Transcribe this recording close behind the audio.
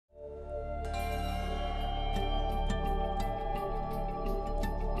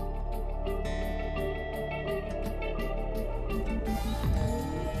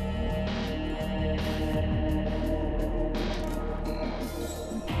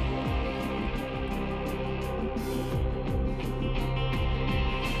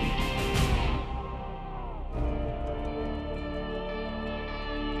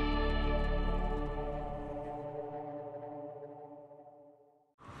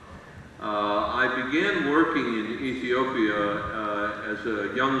began working in Ethiopia as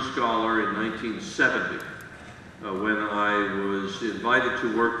a young scholar in 1970 when I was invited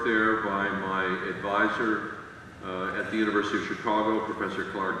to work there by my advisor at the University of Chicago, Professor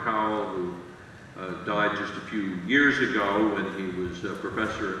Clark Cowell, who died just a few years ago when he was a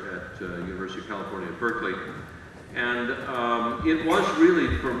professor at University of California at Berkeley. And it was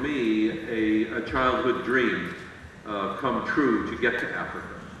really, for me, a childhood dream come true to get to Africa.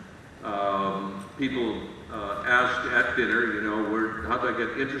 People asked at dinner, you know, how did I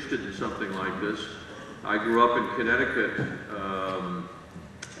get interested in something like this? I grew up in Connecticut,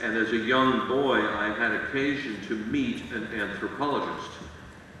 and as a young boy, I had occasion to meet an anthropologist.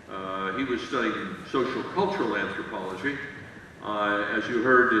 He was studying social cultural anthropology. As you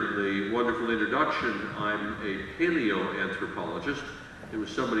heard in the wonderful introduction, I'm a paleoanthropologist. There was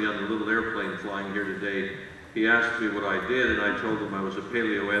somebody on the little airplane flying here today. He asked me what I did, and I told him I was a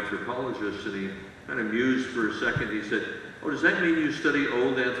paleoanthropologist, and he kind of mused for a second. He said, "Oh, does that mean you study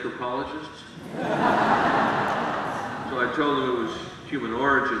old anthropologists?" So I told him it was human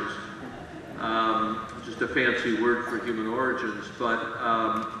origins, just a fancy word for human origins. But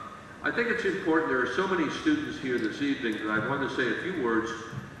I think it's important. There are so many students here this evening that I want to say a few words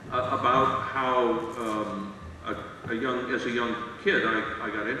about how as a young kid, I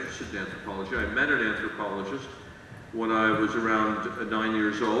got interested in anthropology. I met an anthropologist when I was around 9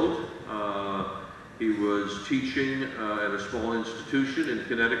 years old. He was teaching at a small institution in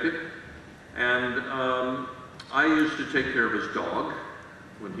Connecticut, and I used to take care of his dog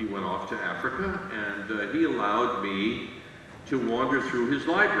when he went off to Africa, and he allowed me to wander through his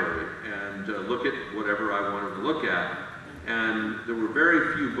library and look at whatever I wanted to look at. And there were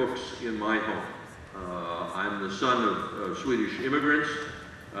very few books in my home. I'm the son of Swedish immigrants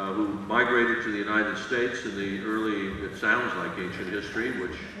who migrated to the United States in the early, it sounds like ancient history,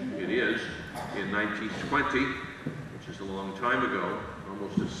 which it is, in 1920, which is a long time ago,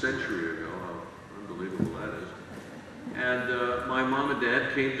 almost a century ago. How unbelievable that is. And my mom and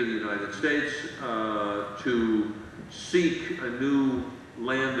dad came to the United States to seek a new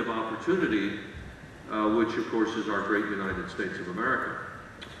land of opportunity, which of course is our great United States of America.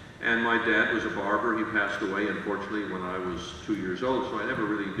 And my dad was a barber. He passed away, unfortunately, when I was 2 years old, so I never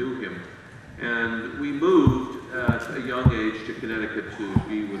really knew him. And we moved at a young age to Connecticut to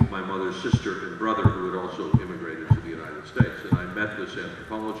be with my mother's sister and brother, who had also immigrated to the United States. And I met this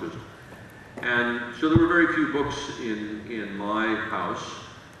anthropologist. And so there were very few books in my house.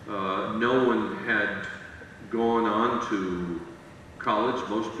 No one had gone on to college.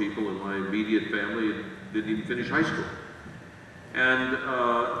 Most people in my immediate family didn't even finish high school. And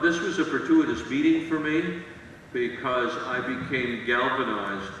this was a fortuitous meeting for me because I became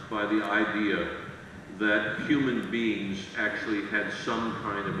galvanized by the idea that human beings actually had some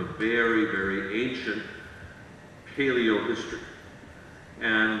kind of a very, very ancient paleo history.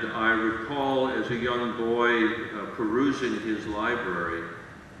 And I recall as a young boy perusing his library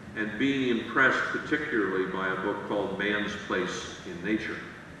and being impressed particularly by a book called Man's Place in Nature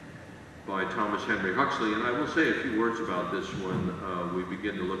by Thomas Henry Huxley. And I will say a few words about this when we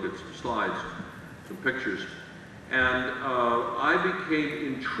begin to look at some slides, some pictures. And I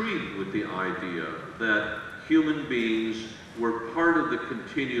became intrigued with the idea that human beings were part of the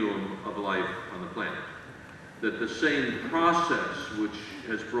continuum of life on the planet. That the same process which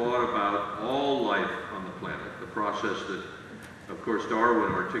has brought about all life on the planet, the process that, of course,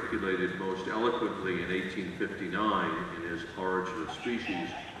 Darwin articulated most eloquently in 1859 in his Origin of Species,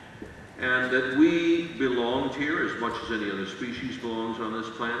 and that we belonged here as much as any other species belongs on this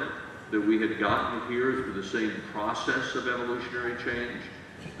planet, that we had gotten here through the same process of evolutionary change,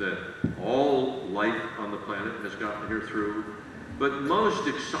 that all life on the planet has gotten here through. But most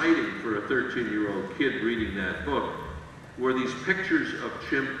exciting for a 13-year-old kid reading that book were these pictures of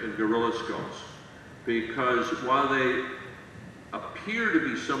chimp and gorilla skulls, because while they appear to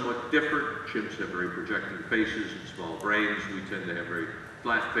be somewhat different, chimps have very projecting faces and small brains, we tend to have very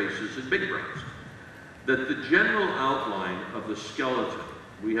flat faces and big brains, that the general outline of the skeleton,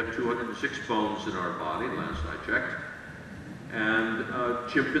 we have 206 bones in our body, last I checked, and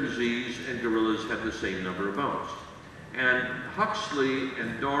chimpanzees and gorillas have the same number of bones. And Huxley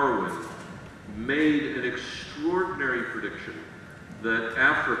and Darwin made an extraordinary prediction that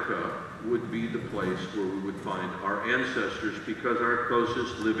Africa would be the place where we would find our ancestors because our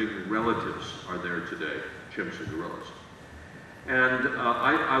closest living relatives are there today, chimps and gorillas. And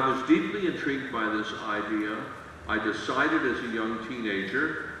I was deeply intrigued by this idea. I decided as a young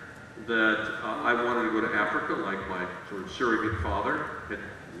teenager that I wanted to go to Africa, like my sort of surrogate father,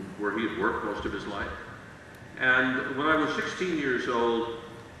 where he had worked most of his life. And when I was 16 years old,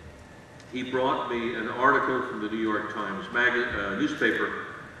 he brought me an article from the New York Times newspaper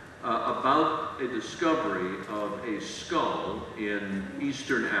about a discovery of a skull in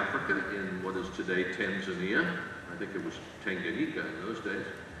Eastern Africa, in what is today Tanzania. I think it was Tanganyika in those days.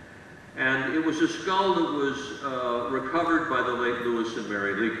 And it was a skull that was recovered by the late Lewis and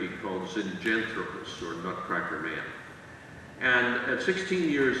Mary Leakey, called Zinjanthropus, or Nutcracker Man. And at 16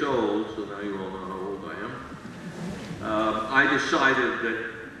 years old, so now you all know how old I am, I decided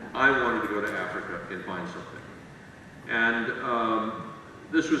that I wanted to go to Africa and find something. And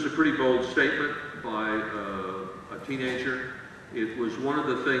this was a pretty bold statement by a teenager. It was one of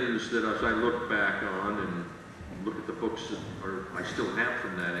the things that, as I look back on and look at the books that I still have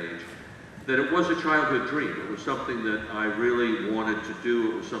from that age, that it was a childhood dream. It was something that I really wanted to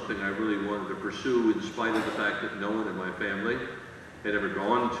do. It was something I really wanted to pursue, in spite of the fact that no one in my family had ever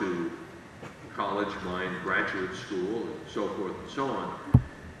gone to college, mine, graduate school, and so forth and so on.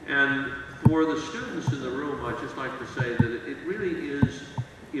 And for the students in the room, I'd just like to say that it really is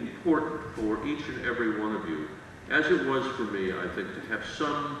important for each and every one of you, as it was for me, I think, to have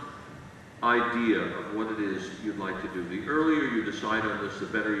some idea of what it is you'd like to do. The earlier you decide on this, the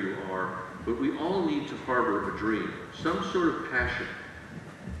better you are. But we all need to harbor a dream, some sort of passion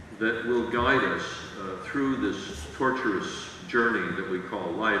that will guide us through this torturous journey that we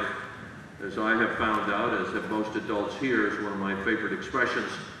call life. As I have found out, as have most adults here, is one of my favorite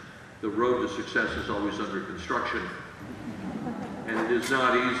expressions, the road to success is always under construction. And it is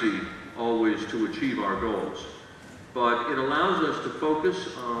not easy always to achieve our goals. But it allows us to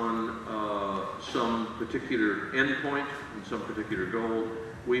focus on some particular endpoint and some particular goal.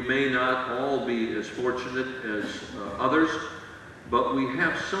 We may not all be as fortunate as others, but we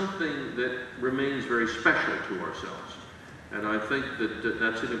have something that remains very special to ourselves. And I think that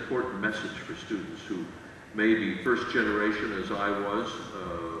that's an important message for students who may be first generation, as I was,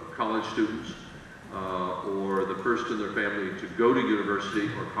 college students, or the first in their family to go to university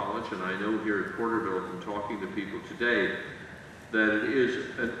or college. And I know here at Porterville, from talking to people today, that it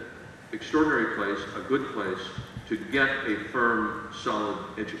is an extraordinary place, a good place, to get a firm, solid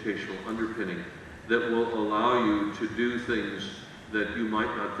educational underpinning that will allow you to do things that you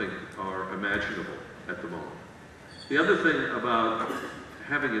might not think are imaginable at the moment. The other thing about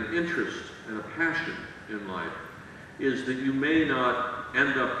having an interest and a passion in life is that you may not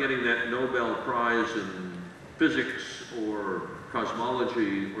end up getting that Nobel Prize in physics or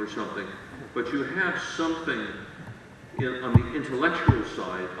cosmology or something, but you have something on the intellectual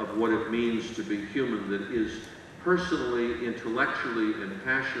side of what it means to be human that is personally, intellectually, and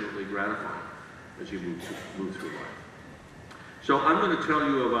passionately gratifying as you move through life. So I'm going to tell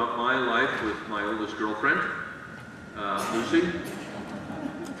you about my life with my oldest girlfriend, Lucy,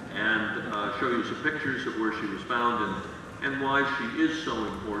 and show you some pictures of where she was found and why she is so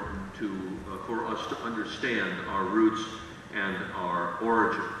important for us to understand our roots and our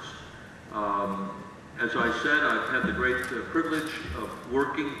origins. As I said, I've had the great privilege of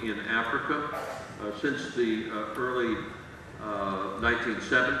working in Africa since the early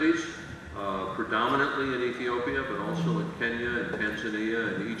 1970s, predominantly in Ethiopia, but also in Kenya and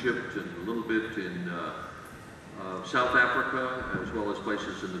Tanzania and Egypt and a little bit in South Africa, as well as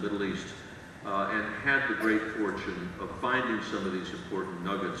places in the Middle East, and had the great fortune of finding some of these important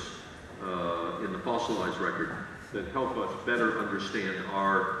nuggets in the fossilized record that help us better understand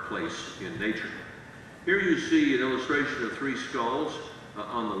our place in nature. Here you see an illustration of three skulls.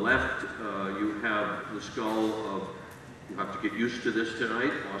 On the left, you have the skull of, you have to get used to this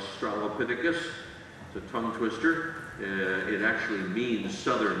tonight, Australopithecus. It's a tongue twister. It actually means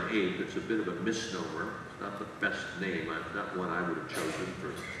southern ape. It's a bit of a misnomer. It's not the best name, not one I would have chosen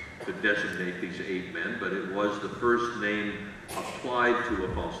to designate these ape men, but it was the first name applied to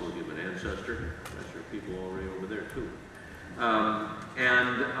a fossil human ancestor. That's your people already over there too.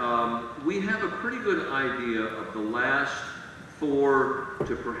 We have a pretty good idea of the last 4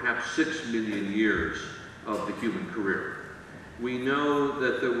 to perhaps 6 million years of the human career. We know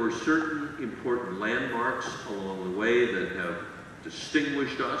that there were certain important landmarks along the way that have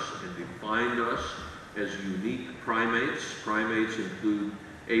distinguished us and defined us as unique primates. Primates include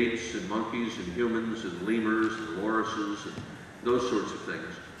apes and monkeys and humans and lemurs and lorises and those sorts of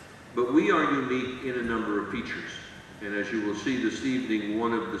things. But we are unique in a number of features. And as you will see this evening,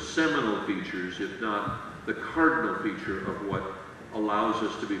 one of the seminal features, if not the cardinal feature of what allows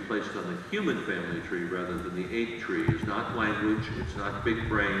us to be placed on the human family tree rather than the ape tree is not language, it's not big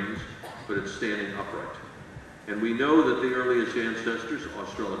brains, but it's standing upright. And we know that the earliest ancestors,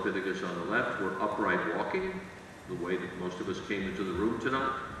 Australopithecus on the left, were upright walking, the way that most of us came into the room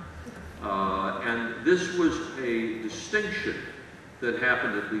tonight. And this was a distinction that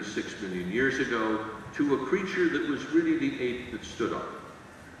happened at least 6 million years ago to a creature that was really the ape that stood up.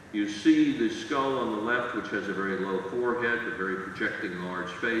 You see the skull on the left, which has a very low forehead, a very projecting large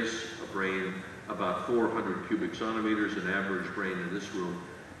face, a brain about 400 cubic centimeters. An average brain in this room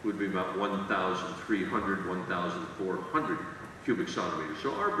would be about 1,300, 1,400 cubic centimeters.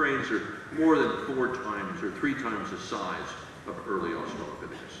 So our brains are more than 4 times or 3 times the size of early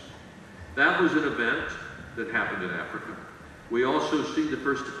Australopithecus. That was an event that happened in Africa. We also see the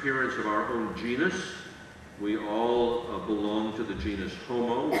first appearance of our own genus. We all belong to the genus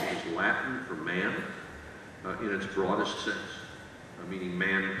Homo, which is Latin for man, in its broadest sense, meaning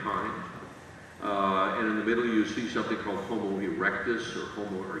mankind. And in the middle you see something called Homo erectus, or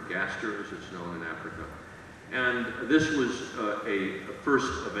Homo ergaster, as it's known in Africa. And this was a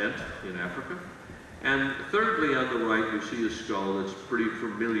first event in Africa. And thirdly, on the right, you see a skull that's pretty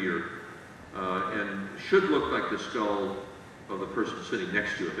familiar and should look like the skull of the person sitting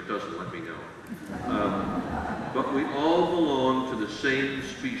next to you. If it doesn't, let me know. But we all belong to the same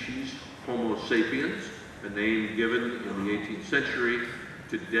species, Homo sapiens, a name given in the 18th century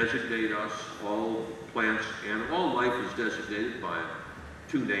to designate us. All plants and all life is designated by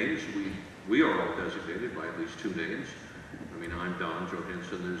 2 names. We are all designated by at least 2 names. I mean, I'm Don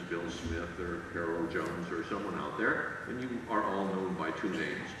Johanson, there's Bill Smith, or Carol Jones, or someone out there, and you are all known by 2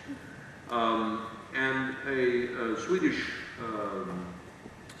 names. And a Swedish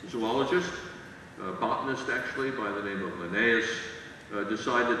zoologist, botanist actually, by the name of Linnaeus,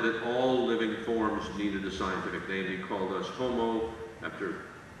 decided that all living forms needed a scientific name. He called us Homo, after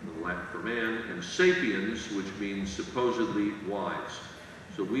the Latin for man, and sapiens, which means supposedly wise.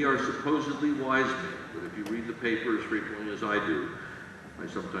 So we are supposedly wise men, but if you read the paper as frequently as I do, I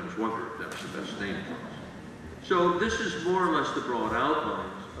sometimes wonder if that's the best name for us. So this is more or less the broad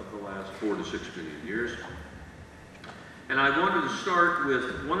outlines of the last 4 to 6 million years. And I wanted to start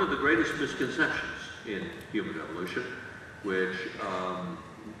with one of the greatest misconceptions in human evolution, which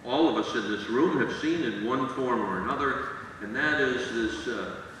all of us in this room have seen in one form or another, and that is this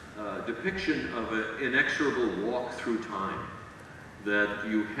depiction of an inexorable walk through time. That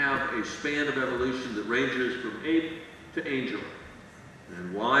you have a span of evolution that ranges from ape to angel.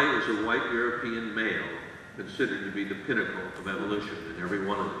 And why is a white European male considered to be the pinnacle of evolution in every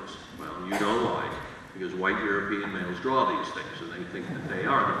one of these? Well, you know why. Because white European males draw these things, and they think that they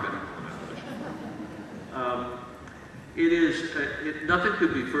are the pinnacle of evolution. Nothing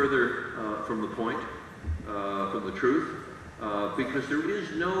could be further from the point, from the truth, because there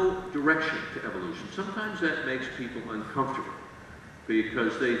is no direction to evolution. Sometimes that makes people uncomfortable,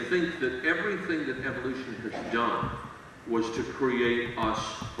 because they think that everything that evolution has done was to create us,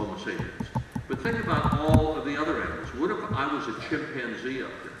 Homo sapiens. But think about all of the other animals. What if I was a chimpanzee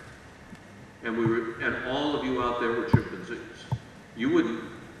up there, and all of you out there were chimpanzees? You wouldn't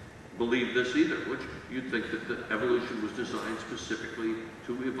believe this either, would you? You'd think that the evolution was designed specifically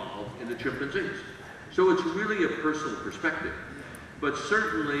to evolve into chimpanzees. So it's really a personal perspective. But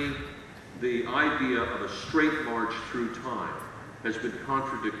certainly the idea of a straight march through time has been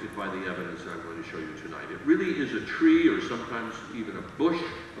contradicted by the evidence that I'm going to show you tonight. It really is a tree, or sometimes even a bush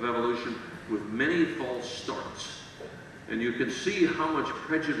of evolution, with many false starts. And you can see how much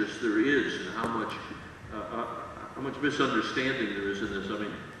prejudice there is and how much misunderstanding there is in this. I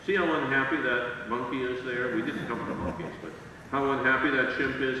mean, see how unhappy that monkey is there? We didn't come from monkeys, but how unhappy that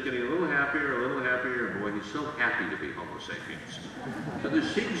chimp is, getting a little happier, and boy, he's so happy to be Homo sapiens. So there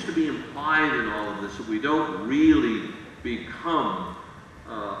seems to be implied in all of this that we don't really become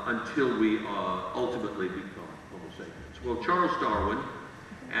until we ultimately become Homo sapiens. Well, Charles Darwin,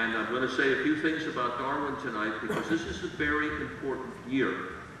 and I'm going to say a few things about Darwin tonight because this is a very important year.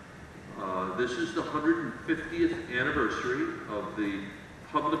 This is the 150th anniversary of the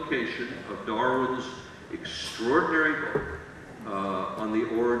publication of Darwin's extraordinary book on the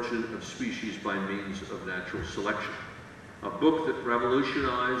origin of species by means of natural selection. A book that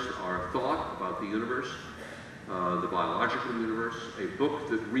revolutionized our thought about the universe, the biological universe, a book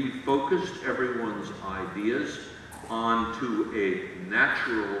that refocused everyone's ideas onto a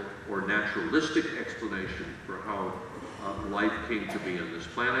natural or naturalistic explanation for how life came to be on this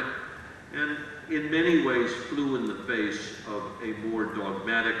planet, and in many ways flew in the face of a more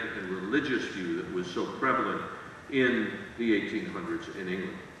dogmatic and religious view that was so prevalent in the 1800s in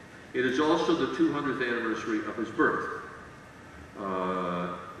England. It is also the 200th anniversary of his birth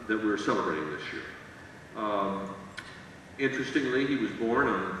that we're celebrating this year. Interestingly, he was born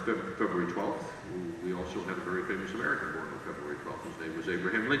on February 12th. We also had a very famous American born on February 12th. His name was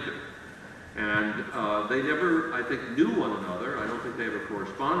Abraham Lincoln. And they never, I think, knew one another. I don't think they ever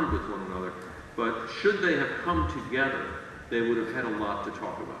corresponded with one another. But should they have come together they would have had a lot to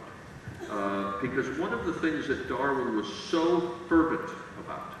talk about. Because one of the things that Darwin was so fervent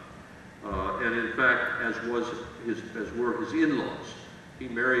about, and in fact, as were his in-laws, he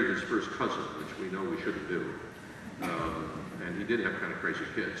married his first cousin, which we know we shouldn't do. And he did have kind of crazy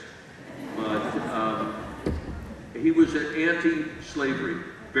kids. But he was an anti-slavery,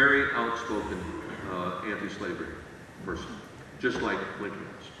 very outspoken anti-slavery person, just like Lincoln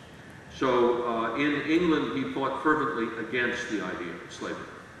was. So in England, he fought fervently against the idea of slavery.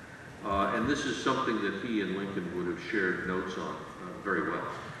 And this is something that he and Lincoln would have shared notes on very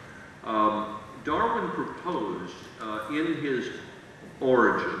well. Darwin proposed in his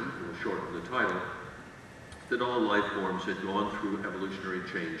Origin, we'll shorten the title, that all life forms had gone through evolutionary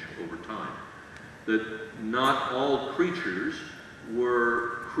change over time. That not all creatures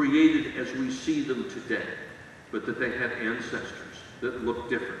were created as we see them today, but that they had ancestors that looked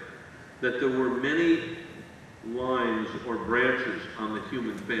different. That there were many lines or branches on the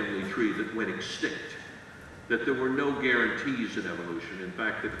human family tree that went extinct. That there were no guarantees in evolution. In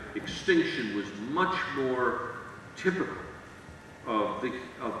fact, that extinction was much more typical of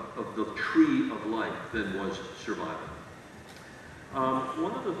the tree of life than was survival.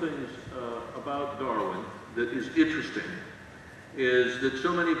 One of the things about Darwin that is interesting is that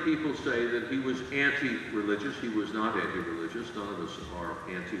so many people say that he was anti-religious. He was not anti-religious. None of us are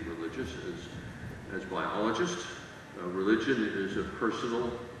anti-religious as biologists. Religion is a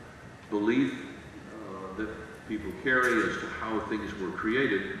personal belief that people carry as to how things were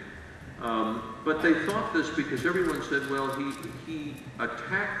created. But they thought this because everyone said, well, he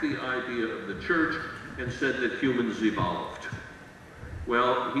attacked the idea of the church and said that humans evolved.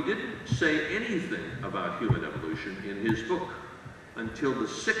 Well, he didn't say anything about human evolution in his book until the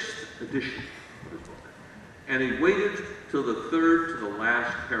 6th edition of his book. And he waited till the 3rd to the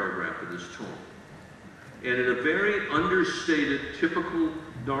last paragraph of this tome. And in a very understated, typical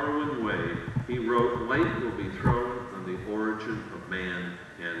Darwin way, he wrote, light will be thrown on the origin of man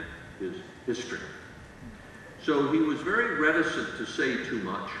and his history. So he was very reticent to say too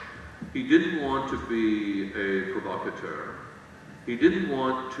much. He didn't want to be a provocateur. He didn't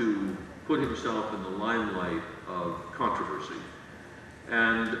want to put himself in the limelight of controversy.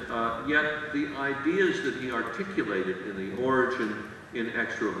 And yet the ideas that he articulated in the Origin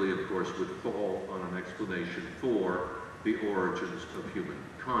inexorably, of course, would fall on an explanation for the origins of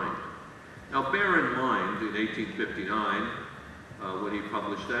humankind. Now bear in mind, in 1859, when he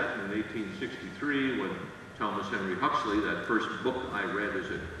published that, and in 1863, when Thomas Henry Huxley, that first book I read as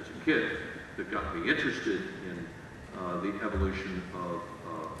a kid that got me interested in the evolution of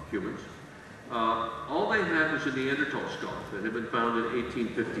humans, all they had was a Neanderthal skull that had been found in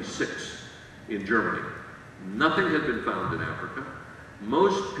 1856 in Germany. Nothing had been found in Africa.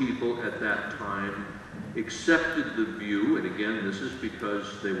 Most people at that time accepted the view, and again, this is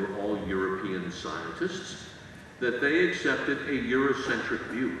because they were all European scientists, that they accepted a Eurocentric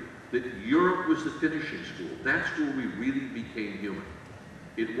view, that Europe was the finishing school. That's where we really became human.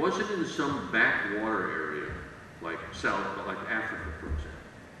 It wasn't in some backwater area like Africa, for example.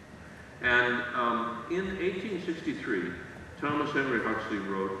 And in 1863, Thomas Henry Huxley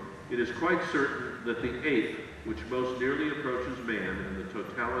wrote, "It is quite certain that the ape, which most nearly approaches man in the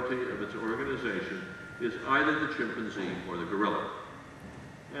totality of its organization, is either the chimpanzee or the gorilla."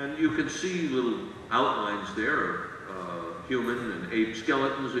 And you can see little outlines there of human and ape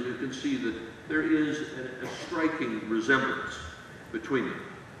skeletons, and you can see that there is a striking resemblance between them.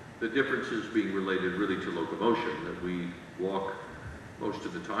 The differences being related really to locomotion, that we walk most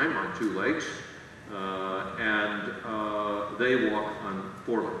of the time on 2 legs, and they walk on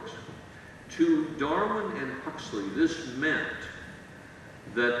 4 legs. To Darwin and Huxley, this meant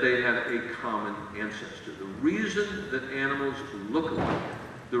that they had a common ancestor. The reason that animals look alike,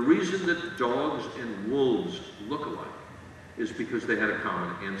 the reason that dogs and wolves look alike, is because they had a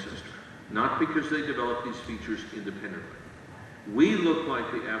common ancestor, not because they developed these features independently. We look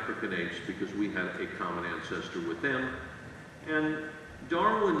like the African apes because we had a common ancestor with them. And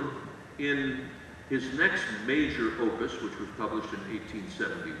Darwin, in his next major opus, which was published in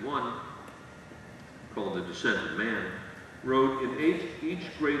 1871, called The Descent of Man, wrote, "In each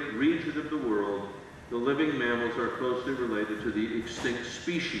great region of the world, the living mammals are closely related to the extinct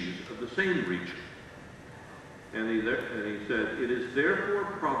species of the same region." And he said, "It is therefore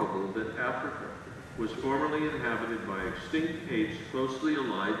probable that Africa was formerly inhabited by extinct apes closely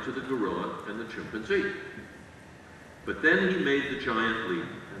allied to the gorilla and the chimpanzee." But then he made the giant leap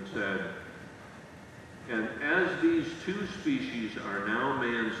and said, "And as these 2 species are now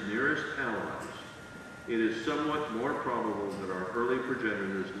man's nearest allies, it is somewhat more probable that our early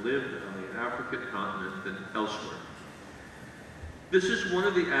progenitors lived on the African continent than elsewhere." This is one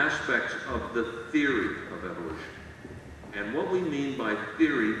of the aspects of the theory of evolution. And what we mean by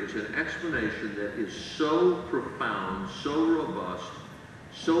theory is an explanation that is so profound, so robust,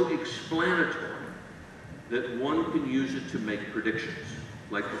 so explanatory, that one can use it to make predictions,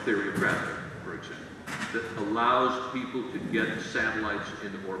 like the theory of gravity, for example, that allows people to get satellites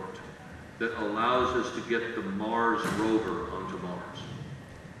in orbit, that allows us to get the Mars rover onto Mars.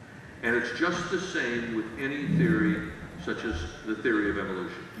 And it's just the same with any theory, such as the theory of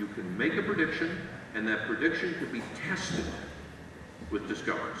evolution. You can make a prediction, and that prediction can be tested with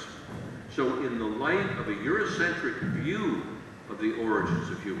discoveries. So in the light of a Eurocentric view of the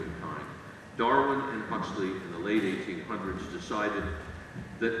origins of humankind, Darwin and Huxley in the late 1800s decided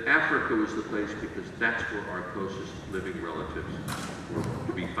that Africa was the place because that's where our closest living relatives were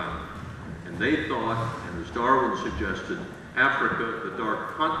to be found. And they thought, and as Darwin suggested, Africa, the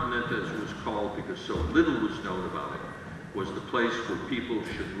dark continent as it was called because so little was known about it, was the place where people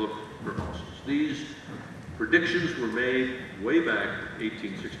should look for fossils. These predictions were made way back in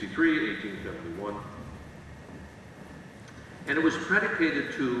 1863, 1871, and it was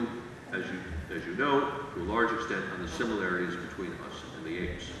predicated to, as you know, to a large extent on the similarities between us and the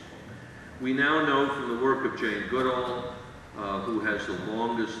apes. We now know from the work of Jane Goodall, who has the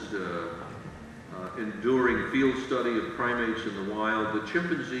longest enduring field study of primates in the wild, that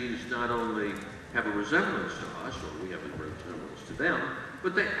chimpanzees not only have a resemblance to us, or we have a resemblance to them,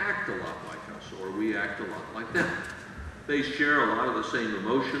 but they act a lot like us, or we act a lot like them. They share a lot of the same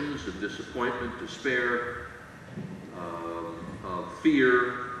emotions of disappointment, despair, of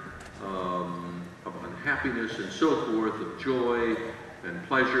fear, of unhappiness and so forth, of joy and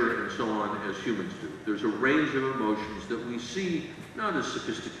pleasure and so on, as humans do. There's a range of emotions that we see not as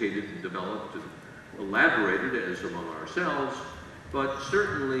sophisticated and developed and elaborated as among ourselves, but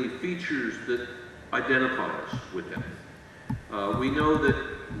certainly features that identify us with them. We know that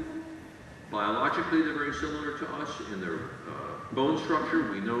biologically they're very similar to us in their bone structure.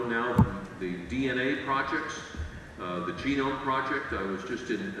 We know now from the DNA projects, the Genome Project. I was just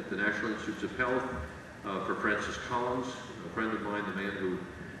at the National Institutes of Health for Francis Collins, a friend of mine, the man who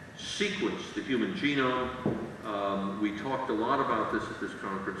sequenced the human genome. We talked a lot about this at this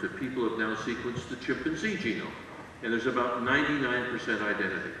conference, that people have now sequenced the chimpanzee genome, and there's about 99%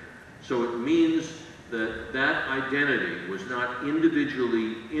 identity. So it means that that identity was not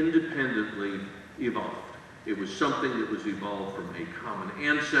individually, independently evolved. It was something that was evolved from a common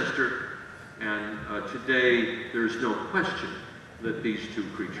ancestor, and today there's no question that these two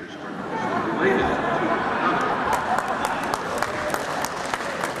creatures are closely related to one another.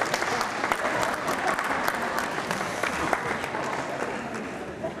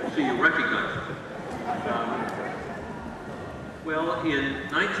 I see you recognize it. Well, in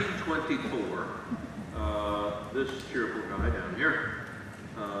 1924, this cheerful guy down here,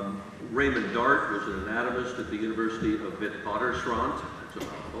 Raymond Dart, was an anatomist at the University of Witwatersrand, that's a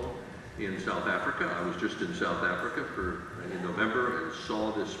mouthful, in South Africa. I was just in South Africa in November and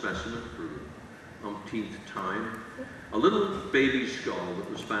saw this specimen for the umpteenth time. A little baby skull that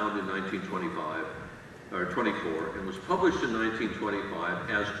was found in 1925, or 24, and was published in 1925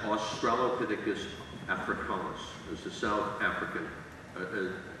 as Australopithecus africanus, as the South African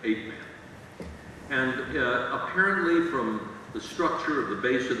ape man. And apparently from the structure of the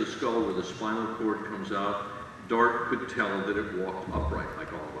base of the skull where the spinal cord comes out, Dart could tell that it walked upright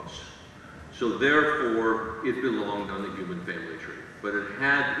like all of us. So therefore, it belonged on the human family tree. But it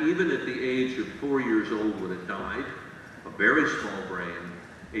had, even at the age of 4 years old when it died, a very small brain,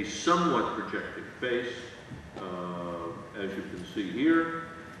 a somewhat projected face, as you can see here,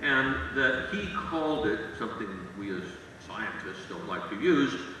 and that he called it, something we as scientists don't like to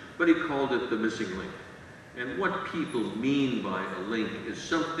use, but he called it the missing link. And what people mean by a link is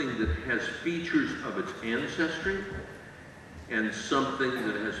something that has features of its ancestry and something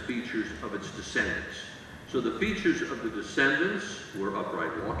that has features of its descendants. So the features of the descendants were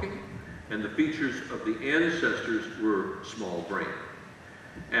upright walking, and the features of the ancestors were small brain.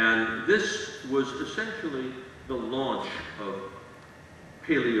 And this was essentially the launch of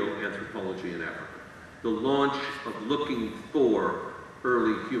paleoanthropology in Africa, the launch of looking for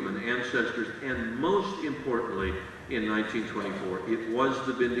early human ancestors, and most importantly, in 1924, it was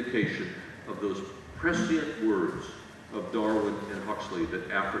the vindication of those prescient words of Darwin and Huxley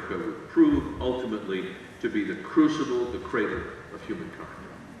that Africa would prove ultimately to be the crucible, the cradle of humankind.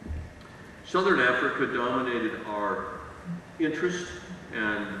 Southern Africa dominated our interest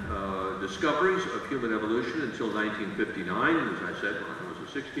and discoveries of human evolution until 1959, as I said, when I was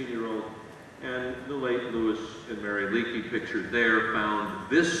a 16-year-old. And the late Lewis and Mary Leakey, pictured there, found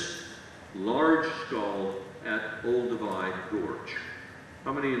this large skull at Olduvai Gorge.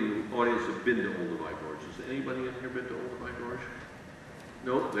 How many in the audience have been to Olduvai Gorge? Has anybody in here been to Olduvai Gorge?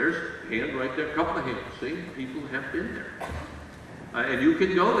 No, there's a hand right there, a couple of hands. See, people have been there. And you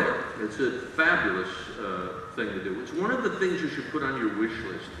can go there. It's a fabulous thing to do. It's one of the things you should put on your wish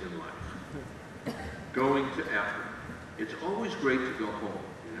list in life. Going to Africa. It's always great to go home,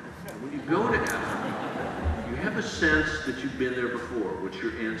 you know. And when you go to Africa, you have a sense that you've been there before, which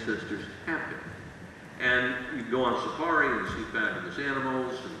your ancestors have been. And you go on safari and see fabulous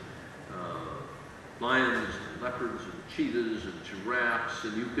animals, and lions, and leopards, and cheetahs, and giraffes,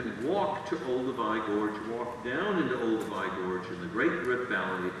 and you can walk to Olduvai Gorge, walk down into Olduvai Gorge in the Great Rift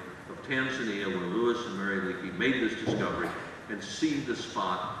Valley of Tanzania, where Lewis and Mary Leakey made this discovery, and see the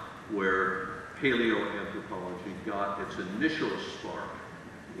spot where paleoanthropology got its initial spark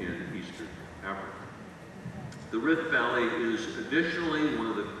in Eastern Africa. The Rift Valley is additionally one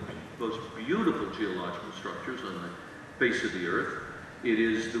of the most beautiful geological structures on the face of the Earth. It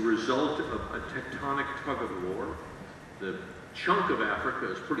is the result of a tectonic tug-of-war. The chunk of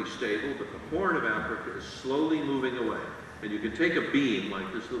Africa is pretty stable, but the horn of Africa is slowly moving away. And you can take a beam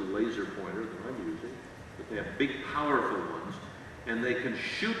like this little laser pointer that I'm using, but they have big, powerful ones, and they can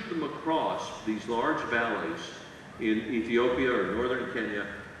shoot them across these large valleys in Ethiopia or northern Kenya,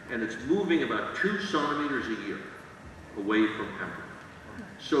 and it's moving about 2 centimeters a year away from Africa.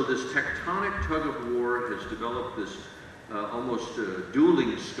 So this tectonic tug-of-war has developed this almost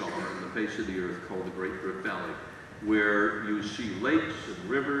dueling scar on the face of the Earth called the Great Rift Valley, where you see lakes and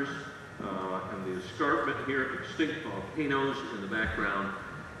rivers and the escarpment here, extinct volcanoes in the background.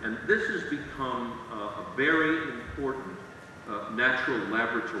 And this has become a very important natural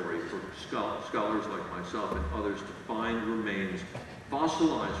laboratory for scholars like myself and others to find remains,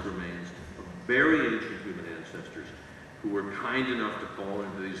 fossilized remains of very ancient human ancestors who were kind enough to fall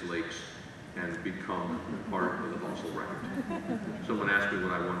into these lakes and become part of the fossil record. Someone asked me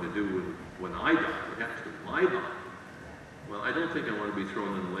what I wanted to do when I die, what happens to my body. Well, I don't think I want to be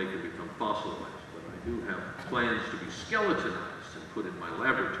thrown in the lake and become fossilized, but I do have plans to be skeletonized and put in my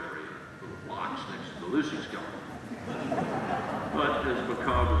laboratory in a little box next to the Lucy skeleton. But as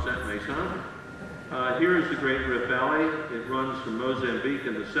macabre as that may sound, here is the Great Rift Valley. It runs from Mozambique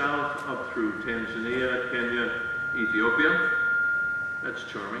in the south up through Tanzania, Kenya, Ethiopia. That's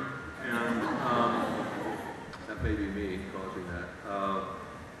charming. And that may be me causing that.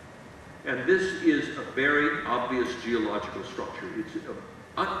 And this is a very obvious geological structure. It's of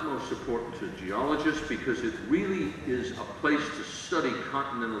utmost importance to geologists because it really is a place to study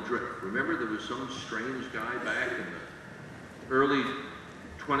continental drift. Remember, there was some strange guy back in the early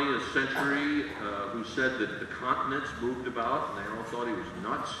 20th century who said that the continents moved about, and they all thought he was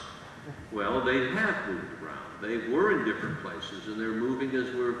nuts. Well, they have moved around. They were in different places, and they're moving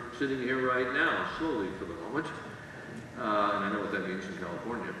as we're sitting here right now, slowly for the moment. And I know what that means in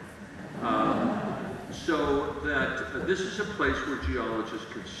California. So that this is a place where geologists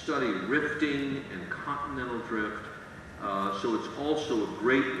can study rifting and continental drift. So it's also a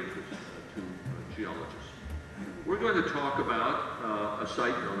great interest to geologists. We're going to talk about a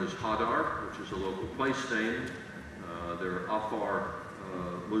site known as Hadar, which is a local place name. There are Afar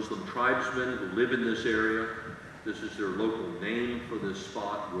Muslim tribesmen who live in this area. This is their local name for this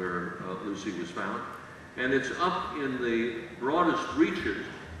spot where Lucy was found. And it's up in the broadest reaches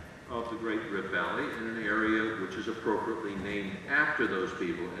of the Great Rift Valley in an area which is appropriately named after those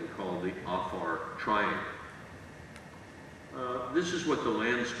people and called the Afar Triangle. This is what the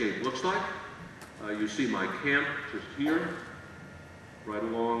landscape looks like. You see my camp just here, right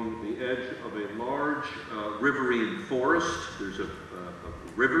along the edge of a large riverine forest. There's a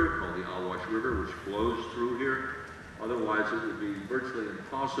river called the Awash River, which flows through here. Otherwise, it would be virtually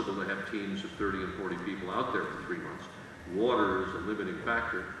impossible to have teams of 30 and 40 people out there for 3 months. Water is a limiting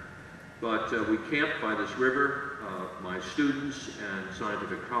factor. But we camp by this river. My students and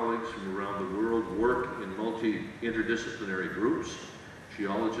scientific colleagues from around the world work in multi-interdisciplinary groups: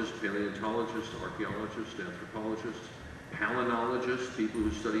 geologists, paleontologists, archaeologists, anthropologists, palynologists, people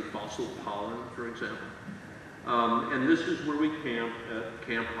who study fossil pollen, for example. And this is where we camp at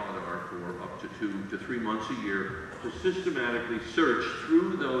Camp Hadar for up to 2 to 3 months a year to systematically search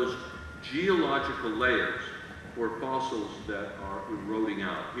through those geological layers for fossils that are eroding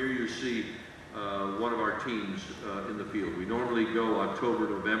out. Here you see one of our teams in the field. We normally go October,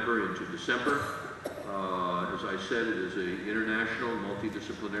 November into December. As I said, it is an international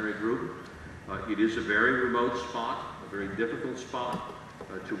multidisciplinary group. It is a very remote spot, a very difficult spot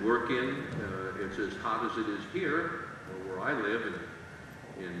to work in. It's as hot as it is here, or where I live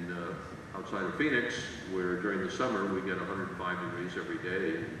in outside of Phoenix, where during the summer we get 105 degrees every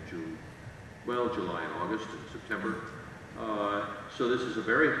day in June well, July and August and September. So this is a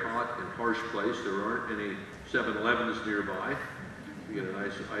very hot and harsh place. There aren't any 7-Elevens nearby. You get a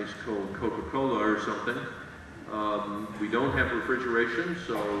nice ice cold Coca-Cola or something. We don't have refrigeration,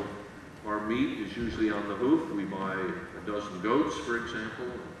 so our meat is usually on the hoof. We buy a dozen goats, for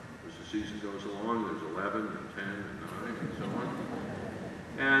example. As the season goes along, there's 11 and 10 and 9 and so on.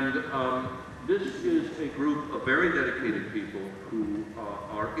 And this is a group of very dedicated people who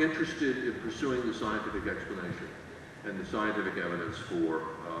are interested in pursuing the scientific explanation and the scientific evidence for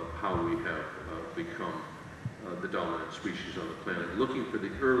how we have become the dominant species on the planet, looking for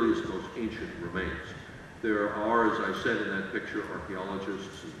the earliest, most ancient remains. There are, as I said in that picture,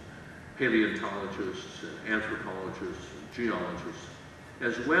 archaeologists and paleontologists and anthropologists and geologists,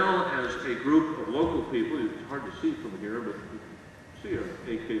 as well as a group of local people. It's hard to see from here, but you can see an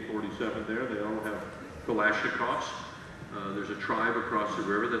AK-47 there. They all have Kalashnikovs. There's a tribe across the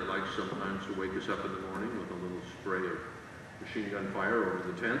river that likes sometimes to wake us up in the morning with a little spray of machine gun fire over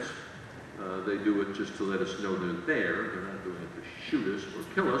the tents. They do it just to let us know they're there. They're not doing it to shoot us or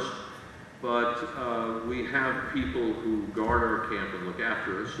kill us. But we have people who guard our camp and look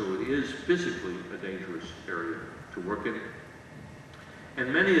after us, so it is physically a dangerous area to work in.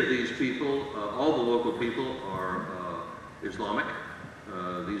 And many of these people, all the local people, are Islamic.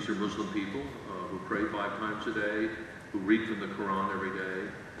 These are Muslim people who pray 5 times a day, who read from the Quran every day,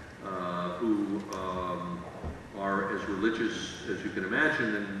 who are as religious as you can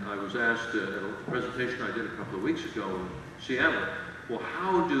imagine. And I was asked at a presentation I did a couple of weeks ago in Seattle, well,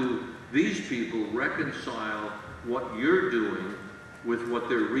 how do these people reconcile what you're doing with what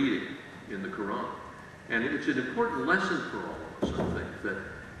they're reading in the Quran? And it's an important lesson for all of us, I think,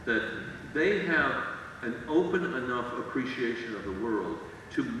 that they have an open enough appreciation of the world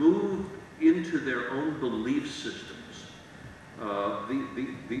to move into their own belief systems,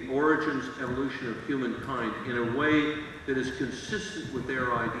 the origins, evolution of humankind in a way that is consistent with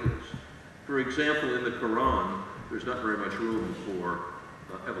their ideas. For example, in the Quran, there's not very much room for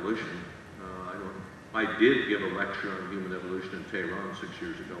evolution. I did give a lecture on human evolution in Tehran 6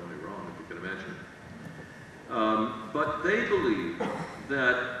 years ago in Iran, if you can imagine. But they believe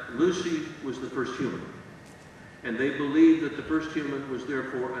that Lucy was the first human. And they believe that the first human was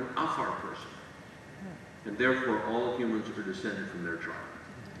therefore an Afar person. And therefore all humans are descended from their tribe.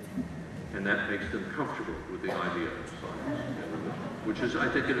 And that makes them comfortable with the idea of science and religion, which is, I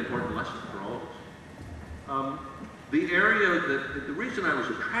think, an important lesson for all of us. The area the reason I was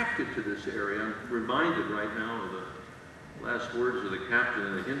attracted to this area, I'm reminded right now of the last words of the captain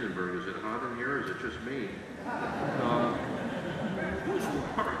of the Hindenburg. Is it hot in here, or is it just me? Who's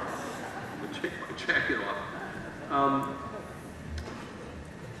warm? I'm going to take my jacket off.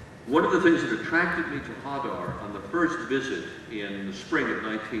 One of the things that attracted me to Hadar on the first visit in the spring of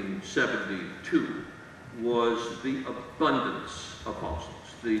 1972 was the abundance of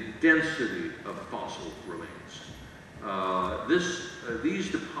fossils, the density of fossil remains. These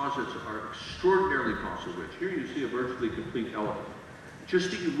deposits are extraordinarily fossil rich. Here you see a virtually complete elephant,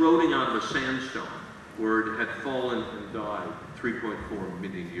 just eroding out of a sandstone where it had fallen and died 3.4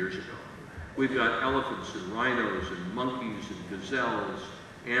 million years ago. We've got elephants and rhinos and monkeys and gazelles,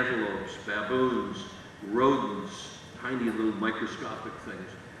 antelopes, baboons, rodents, tiny little microscopic things.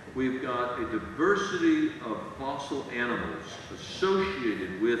 We've got a diversity of fossil animals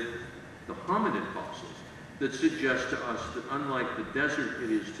associated with the hominid fossils that suggest to us that unlike the desert it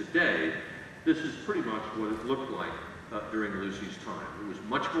is today, this is pretty much what it looked like during Lucy's time. It was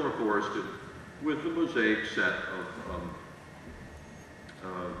much more forested with a mosaic set of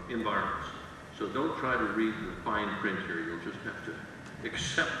environments. So don't try to read the fine print here. You'll just have to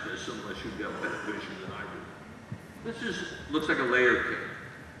accept this unless you've got better vision than I do. This looks like a layer cake.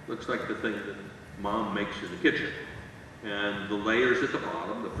 Looks like the thing that Mom makes in the kitchen. And the layers at the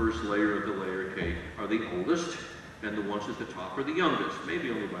bottom, the first layer of the layer cake, are the oldest, and the ones at the top are the youngest, maybe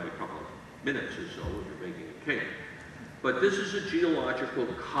only by a couple of minutes or so if you're making a cake. But this is a geological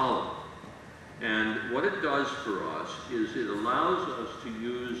column. And what it does for us is it allows us to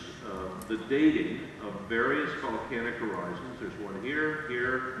use the dating of various volcanic horizons. There's one here,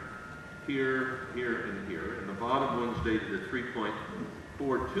 here, here, here, and here. And the bottom one's dated at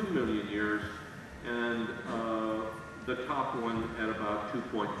 3.42 million years, and the top one at about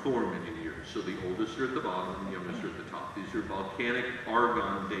 2.4 million years. So the oldest are at the bottom and the youngest are at the top. These are volcanic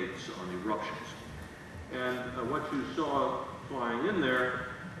argon dates on eruptions. And what you saw flying in there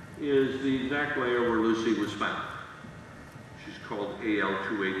is the exact layer where Lucy was found. She's called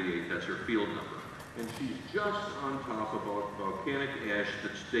AL288, that's her field number. And she's just on top of a volcanic ash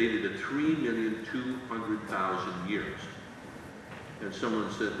that's dated at 3,200,000 years. And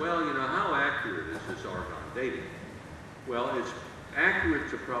someone said, well, you know, how accurate is this argon dating? Well, it's accurate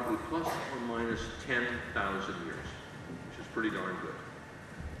to probably plus or minus 10,000 years, which is pretty darn good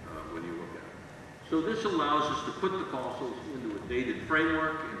when you look at it. So this allows us to put the fossils into a dated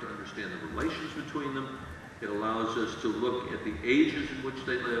framework and to understand the relations between them. It allows us to look at the ages in which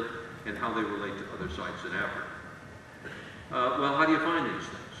they live and how they relate to other sites in Africa. Well, how do you find these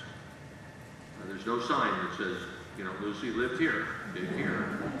things? There's no sign that says, you know, Lucy lived here, did here.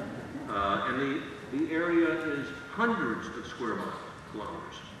 And the area is hundreds of square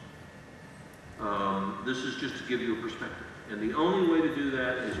kilometers. This is just to give you a perspective. And the only way to do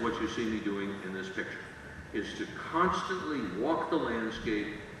that is what you see me doing in this picture, is to constantly walk the landscape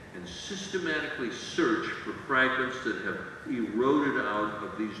and systematically search for fragments that have eroded out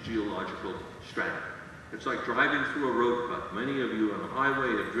of these geological strata. It's like driving through a road cut. Many of you on a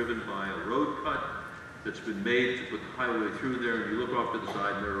highway have driven by a road cut that's been made to put the highway through there, and you look off to the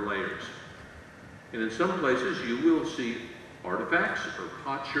side and there are layers. And in some places you will see artifacts or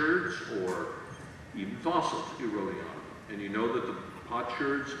potsherds or even fossils eroding out of them. And you know that the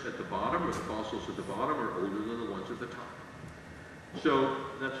potsherds at the bottom or the fossils at the bottom are older than the ones at the top. So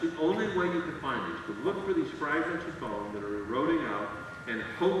that's the only way you can find these, to look for these fragments of bone that are eroding out and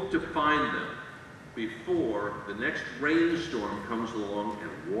hope to find them before the next rainstorm comes along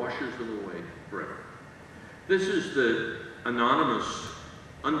and washes them away forever. This is the anonymous,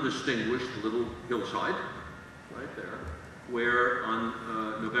 undistinguished little hillside right there, where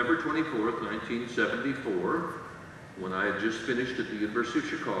on November 24th, 1974, when I had just finished at the University of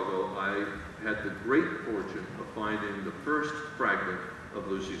Chicago, I had the great fortune of finding the first fragment of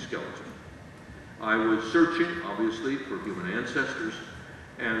Lucy's skeleton. I was searching, obviously, for human ancestors,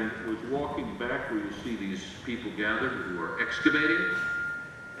 and was walking back where you see these people gathered who are excavating,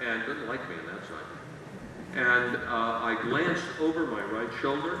 and didn't like me on that side. And I glanced over my right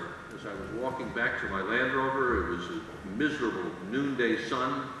shoulder as I was walking back to my Land Rover. It was a miserable noonday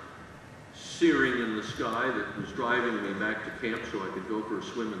sun searing in the sky that was driving me back to camp so I could go for a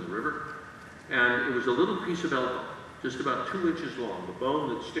swim in the river. And it was a little piece of elbow, just about 2 inches long, the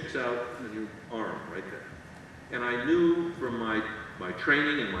bone that sticks out in your arm right there. And I knew from my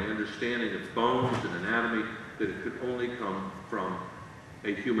training and my understanding of bones and anatomy that it could only come from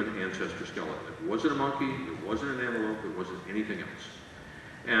a human ancestor skeleton. It wasn't a monkey, it wasn't an antelope, it wasn't anything else.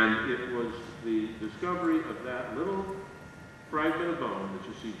 And it was the discovery of that little fragment of bone that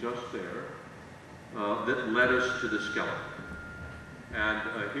you see just there that led us to the skeleton. And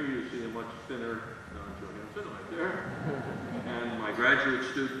here you see a much thinner Johanson right there. And my graduate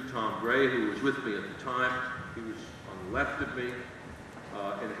student, Tom Gray, who was with me at the time, he was on the left of me.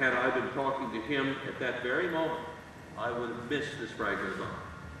 And had I been talking to him at that very moment, I would have missed this fragment of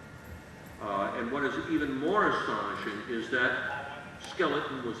bone. And what is even more astonishing is that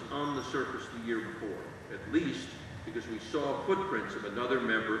skeleton was on the surface the year before, at least because we saw footprints of another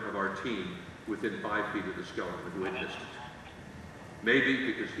member of our team within 5 feet of the skeleton who had missed it. Maybe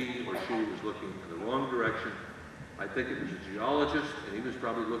because he or she was looking in the wrong direction. I think it was a geologist, and he was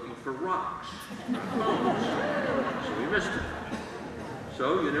probably looking for rocks, not bones. So we missed it.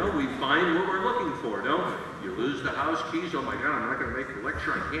 So, you know, we find what we're looking for, don't we? You lose the house keys. Oh my God, I'm not going to make the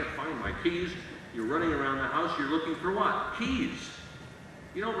lecture. I can't find my keys. You're running around the house. You're looking for what? Keys.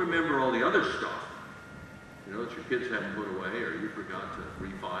 You don't remember all the other stuff, you know, that your kids haven't put away or you forgot to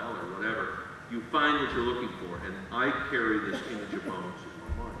refile or whatever. You find what you're looking for, and I carry this image of bones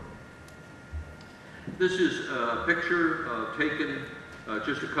in my mind. This is a picture taken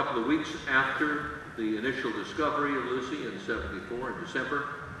just a couple of weeks after the initial discovery of Lucy in '74 in December.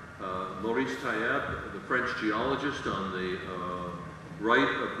 Maurice Taïeb, the French geologist on the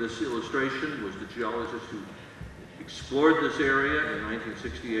right of this illustration, was the geologist who explored this area in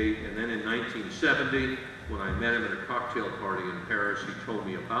 1968, and then in 1970, when I met him at a cocktail party in Paris, he told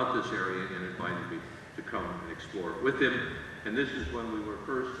me about this area and invited me to come and explore it with him. And this is when we were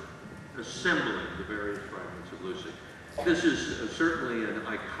first assembling the various fragments of Lucy. This is certainly an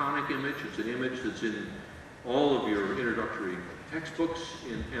iconic image. It's an image that's in all of your introductory textbooks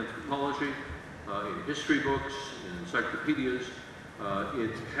in anthropology, in history books, in encyclopedias.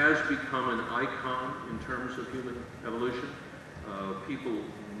 It has become an icon in terms of human evolution. People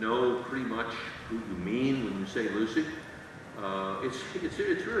know pretty much who you mean when you say Lucy.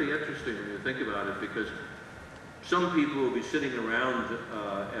 It's really interesting when you think about it, because some people will be sitting around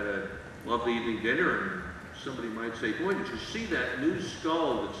at a lovely evening dinner and somebody might say, boy, did you see that new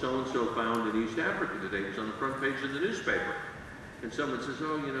skull that so-and-so found in East Africa today? It was on the front page of the newspaper. And someone says,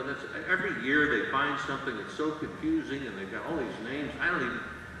 oh, you know, that's every year they find something that's so confusing and they've got all these names.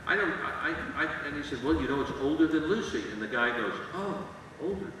 And he said, well, you know, it's older than Lucy. And the guy goes, oh,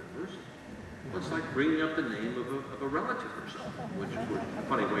 older than Lucy. Well, it's like bringing up the name of a relative or something, which is a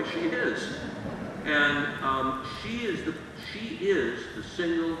funny way she is. And she is the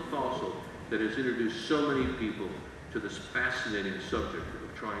single fossil that has introduced so many people to this fascinating subject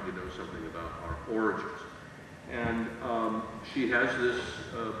of trying to know something about our origins. And she has this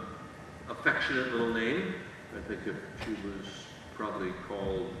affectionate little name. I think if she was probably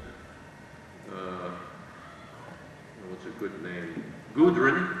called, what's a good name?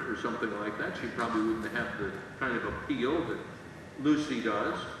 Gudrun or something like that, she probably wouldn't have the kind of appeal that Lucy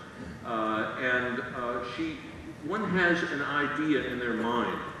does. One has an idea in their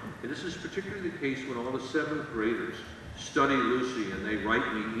mind, and this is particularly the case when all the 7th graders study Lucy and they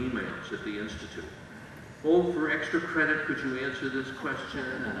write me emails at the Institute. Oh, for extra credit, could you answer this question?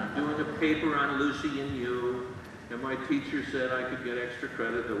 And I'm doing a paper on Lucy and you, and my teacher said I could get extra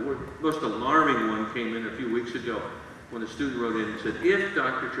credit. The most alarming one came in a few weeks ago when a student wrote in and said, if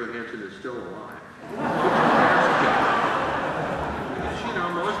Dr. Johanson is still alive. Because, you know,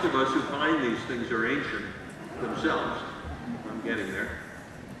 most of us who find these things are ancient themselves. I'm getting there.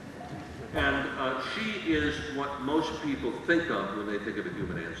 And she is what most people think of when they think of a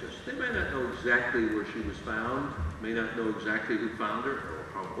human ancestor. They may not know exactly where she was found, may not know exactly who found her or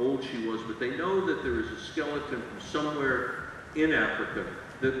how old she was, but they know that there is a skeleton from somewhere in Africa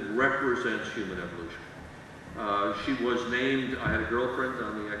that represents human evolution. She was named, I had a girlfriend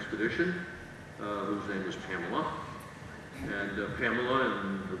on the expedition whose name was Pamela. And Pamela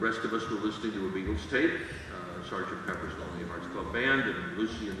and the rest of us were listening to a Beatles tape. Sgt. Pepper's Lonely Hearts Club Band, and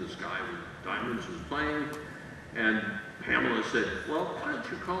Lucy in the Sky with Diamonds was playing. And Pamela said, well, why don't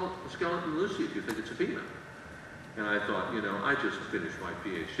you call the skeleton Lucy if you think it's a female? And I thought, you know, I just finished my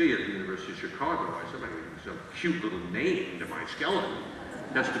PhD at the University of Chicago. I said, maybe some cute little name to my skeleton.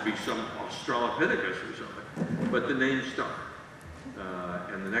 It has to be some Australopithecus or something. But the name stuck.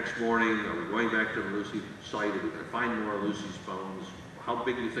 And the next morning, we're going back to the Lucy site. We're going to find more of Lucy's bones. How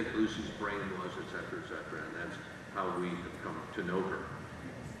big do you think Lucy's brain was, et cetera, and that's how we have come to know her.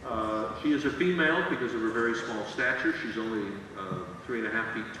 She is a female because of her very small stature. She's only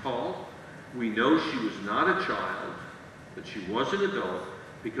 3.5 feet tall. We know she was not a child, that she was an adult,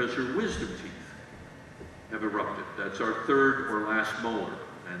 because her wisdom teeth have erupted. That's our 3rd or last molar.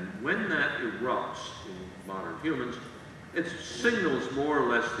 And when that erupts in modern humans, it signals more or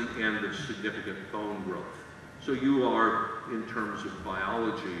less the end of significant bone growth. So you are, in terms of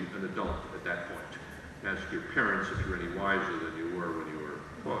biology, an adult at that point. Ask your parents if you're any wiser than you were when you were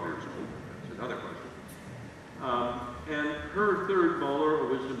 12 years old. That's another question. And her 3rd molar or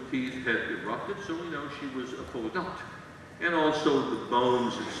wisdom teeth had erupted, so we know she was a full adult. And also the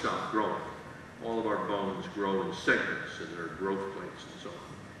bones had stopped growing. All of our bones grow in segments, and there are growth plates and so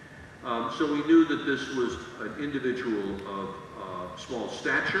on. So we knew that this was an individual of small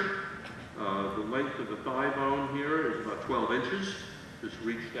stature. The length of the thigh bone here is about 12 inches. Just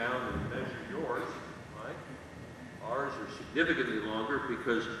reach down and measure yours, right? Ours are significantly longer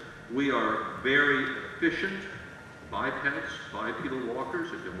because we are very efficient bipeds, bipedal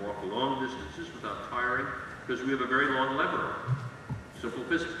walkers that can walk long distances without tiring because we have a very long lever arm. Simple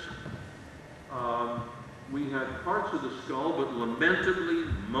physics. We had parts of the skull, but lamentably,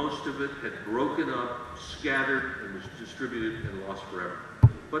 most of it had broken up, scattered, and was distributed and lost forever.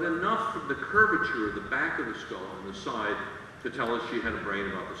 But enough of the curvature of the back of the skull and the side to tell us she had a brain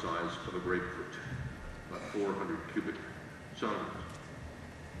about the size of a grapefruit, about 400 cubic centimeters.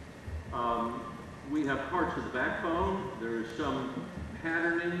 We have parts of the backbone. There is some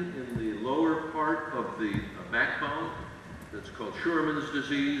patterning in the lower part of the backbone that's called Schurman's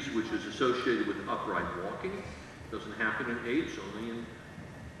disease, which is associated with upright walking. It doesn't happen in apes, only in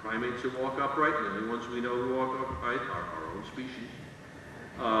primates that walk upright, and the only ones we know who walk upright are our own species.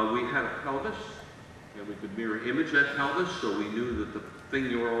 We had a pelvis, and we could mirror image that pelvis, so we knew that the thing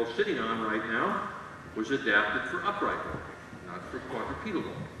you're all sitting on right now was adapted for upright walking, not for quadrupedal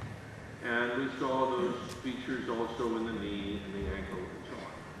walking. And we saw those features also in the knee and the ankle and so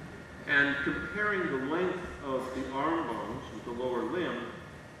on. And comparing the length of the arm bones with the lower limb,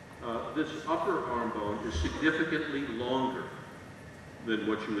 this upper arm bone is significantly longer than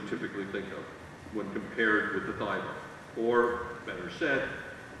what you would typically think of when compared with the thigh bone. Or, better said,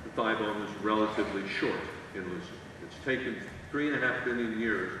 the thigh bone is relatively short in Lucy. It's taken 3.5 billion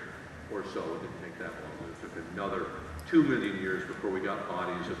years or so. It didn't take that long. It took another 2 million years before we got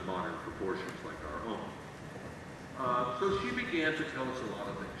bodies of modern proportions like our own. So she began to tell us a lot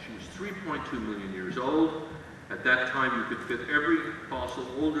of things. She was 3.2 million years old. At that time, you could fit every fossil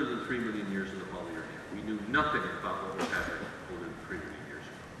older than 3 million years in the palm of your hand. We knew nothing about what was happening older than 3 million years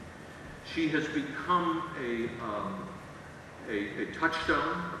ago. She has become a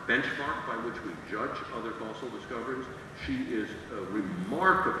touchstone, a benchmark by which we judge other fossil discoveries. She is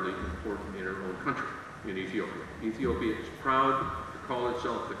remarkably important in her own country, in Ethiopia. Ethiopia is proud to call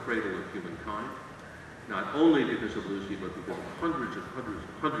itself the cradle of humankind, not only because of Lucy, but because of hundreds and hundreds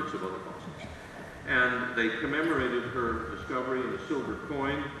and hundreds of other fossils. And they commemorated her discovery in a silver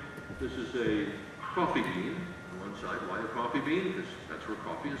coin. This is a coffee bean on one side. Why a coffee bean? Because that's where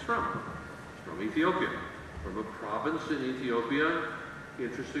coffee is from. It's from Ethiopia, from a province in Ethiopia,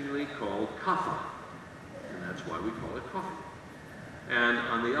 interestingly called Kaffa. And that's why we call it coffee. And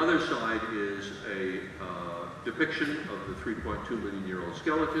on the other side is a depiction of the 3.2 million year old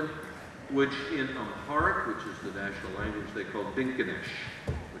skeleton, which in Amharic, which is the national language, they call Dinkinesh,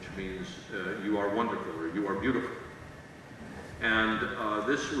 which means you are wonderful or you are beautiful. And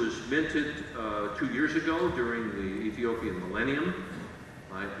this was minted 2 years ago during the Ethiopian Millennium.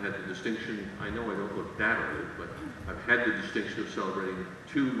 I've had the distinction, I know I don't look that old, but I've had the distinction of celebrating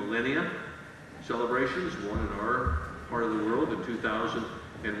 2 millennia celebrations, one in our part of the world in 2000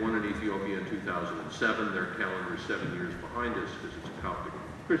 and one in Ethiopia in 2007. Their calendar is 7 years behind us because it's a Coptic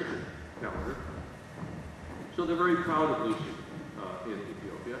Christian calendar. So they're very proud of Lucy in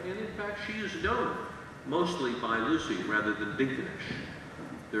Ethiopia, and in fact she is known mostly by Lucy rather than Dinkinesh.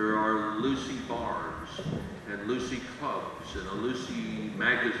 There are Lucy bars and Lucy clubs and a Lucy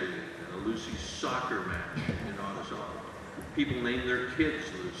magazine and a Lucy soccer match in Addis Ababa. People name their kids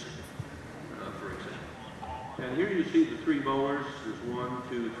Lucy, for example. And here you see the 3 molars. There's 1,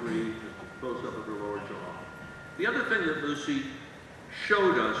 2, 3, just a close-up of her lower jaw. The other thing that Lucy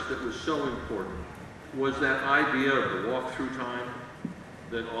showed us that was so important was that idea of the walk through time,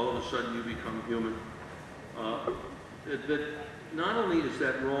 that all of a sudden you become human. That not only is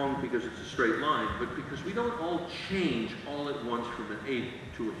that wrong because it's a straight line, but because we don't all change all at once from an ape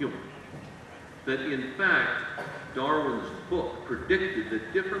to a human. That in fact, Darwin's book predicted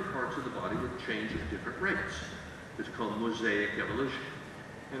that different parts of the body would change at different rates. It's called mosaic evolution.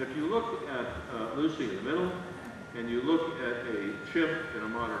 And if you look at Lucy in the middle, and you look at a chimp and a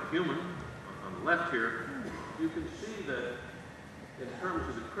modern human on the left here, you can see that in terms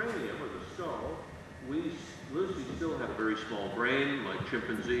of the cranium or the skull, Lucy still had a very small brain, like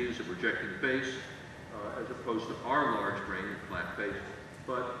chimpanzees, a projecting face, as opposed to our large brain and flat face.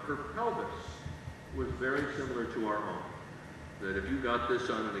 But her pelvis was very similar to our own. That if you got this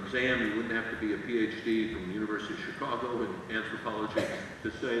on an exam, you wouldn't have to be a PhD from the University of Chicago in anthropology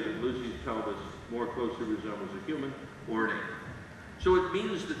to say that Lucy's pelvis more closely resembles a human or an ape. So it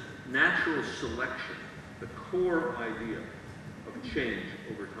means that natural selection, the core idea of change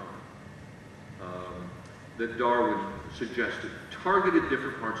over time, that Darwin suggested, targeted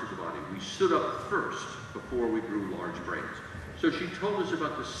different parts of the body. We stood up first before we grew large brains. So she told us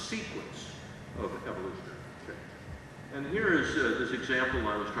about the sequence of evolutionary change. And here is this example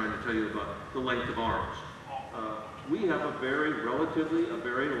I was trying to tell you about the length of arms. We have a very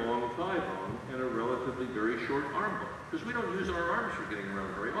long thigh bone and a relatively very short arm bone, because we don't use our arms for getting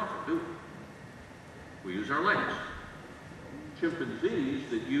around very often, do we? We use our legs. Chimpanzees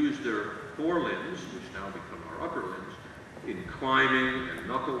that use their forelimbs, which now become our upper limbs, in climbing and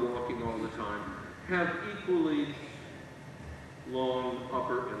knuckle walking all the time, have equally long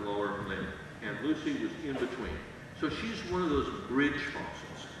upper and lower limb. And Lucy was in between. So she's one of those bridge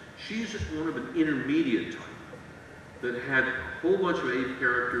fossils. She's one of an intermediate type that had a whole bunch of ape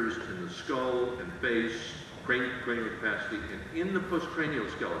characters in the skull and face, cranial capacity, and in the postcranial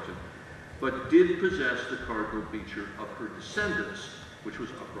skeleton, but did possess the cardinal feature of her descendants, which was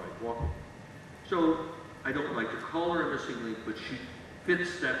upright walking. So I don't like to call her a missing link, but she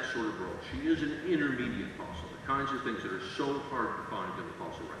fits that sort of role. She is an intermediate fossil, the kinds of things that are so hard to find in the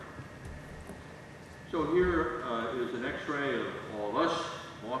fossil record. So here is an X-ray of all of us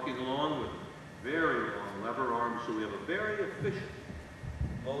walking along with very long lever arms, so we have a very efficient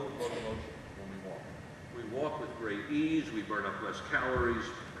mode of locomotion when we walk. We walk with great ease, we burn up less calories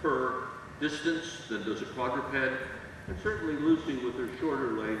per distance than does a quadruped, and certainly Lucy, with her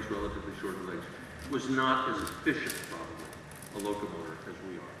shorter legs, relatively shorter legs, was not as efficient, probably, a locomotor as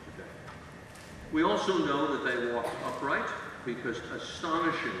we are today. We also know that they walked upright because,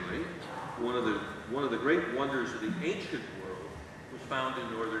 astonishingly, one of the great wonders of the ancient world was found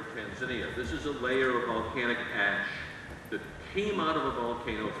in northern Tanzania. This is a layer of volcanic ash that came out of a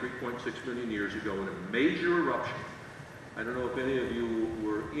volcano 3.6 million years ago in a major eruption. I don't know if any of you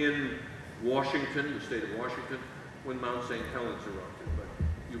were in Washington, the state of Washington, when Mount St. Helens erupted, but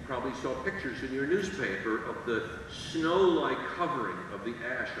you probably saw pictures in your newspaper of the snow-like covering of the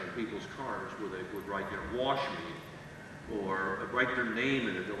ash on people's cars where they would write, you know, "Wash me," or write their name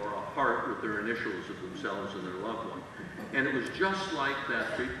in it, or a heart with their initials of themselves and their loved one. And it was just like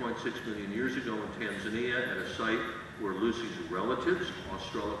that 3.6 million years ago in Tanzania at a site where Lucy's relatives,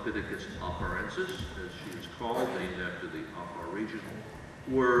 Australopithecus afarensis, as she is called, named after the Afar region,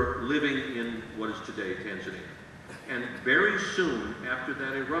 were living in what is today Tanzania. And very soon after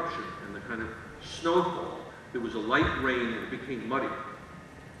that eruption and the kind of snowfall, there was a light rain and it became muddy.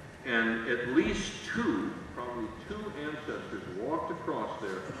 And at least probably two ancestors walked across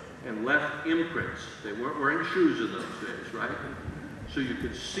there and left imprints. They weren't wearing shoes in those days, right? So you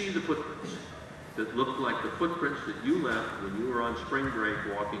could see the footprints that looked like the footprints that you left when you were on spring break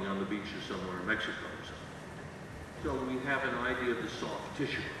walking on the beaches somewhere in Mexico or something. So we have an idea of the soft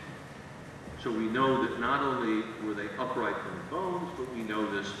tissue. So we know that not only were they upright from the bones, but we know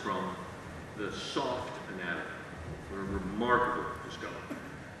this from the soft anatomy. A remarkable discovery.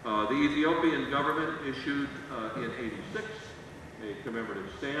 The Ethiopian government issued in '86 a commemorative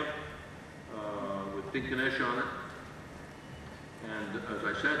stamp with Dinkinesh on it. And as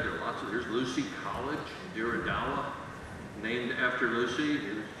I said, there are lots of, here's Lucy College in Diradawa, named after Lucy.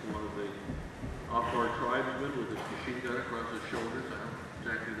 Here's one of the Afar tribesmen with his machine gun across his shoulders. I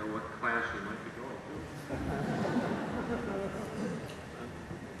don't exactly know what class he might be going to.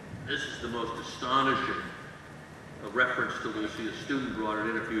 This is the most astonishing reference to Lucy. A student brought it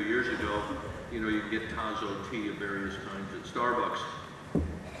in a few years ago. You know, you can get Tazo tea of various kinds at Starbucks.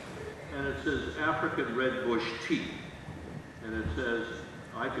 And it says African red bush tea. And it says,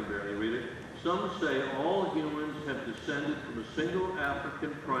 I can barely read it, some say all humans have descended from a single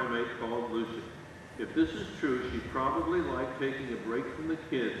African primate called Lucy. If this is true, she probably liked taking a break from the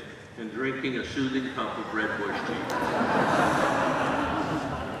kids and drinking a soothing cup of red bush tea.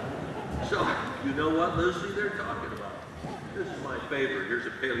 So, you know what, Lucy, they're talking about. This is my favorite. Here's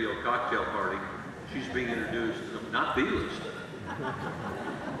a paleo cocktail party. She's being introduced, not the Lucy.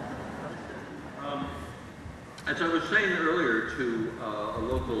 As I was saying earlier to a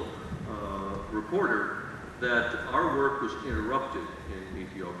local reporter, that our work was interrupted in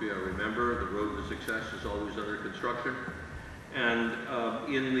Ethiopia. Remember, the road to success is always under construction. And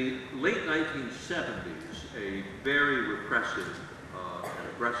in the late 1970s, a very repressive and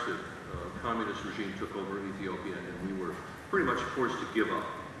aggressive communist regime took over Ethiopia, and we were pretty much forced to give up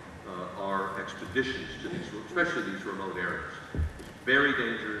our expeditions to these, especially these remote areas. It was very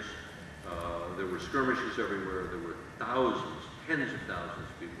dangerous. There were skirmishes everywhere. There were thousands, tens of thousands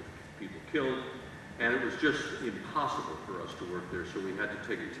of people killed, and it was just impossible for us to work there. So we had to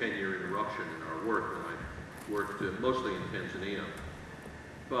take a 10-year interruption in our work, and I worked mostly in Tanzania.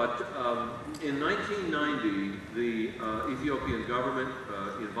 But in 1990, the Ethiopian government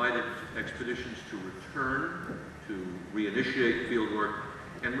invited expeditions to return, to reinitiate field work.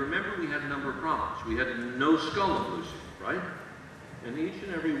 And remember, we had a number of problems. We had no skull of Lucy, right? And each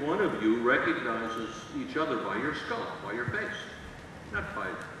and every one of you recognizes each other by your skull, by your face. Not by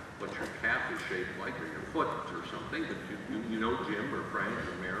what your calf is shaped like or your foot or something, but you know Jim or Frank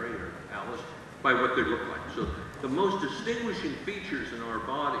or Mary or Alice by what they look like. So the most distinguishing features in our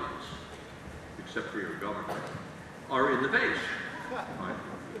bodies, except for your government, are in the face. Right?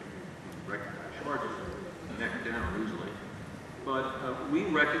 Recognize Schwarz's neck down easily. But we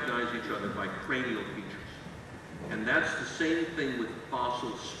recognize each other by cranial features. And that's the same thing with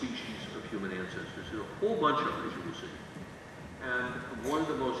fossil species of human ancestors. There's a whole bunch of them, as you will see. And one of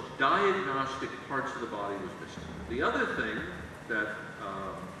the most diagnostic parts of the body was missing. The other thing that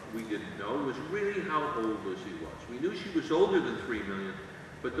we didn't know was really how old Lucy was. We knew she was older than 3 million,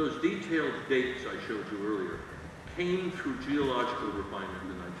 but those detailed dates I showed you earlier came through geological refinement in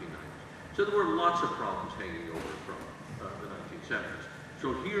the 1990s. So there were lots of problems hanging over from the 1970s.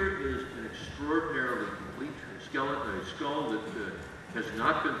 So here is an extraordinarily complete skeleton, a skull that has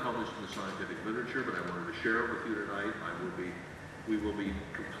not been published in the scientific literature, but I wanted to share it with you tonight. We will be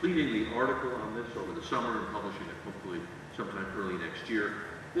completing the article on this over the summer and publishing it hopefully sometime early next year.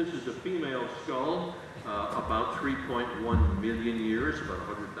 This is a female skull, about 3.1 million years, about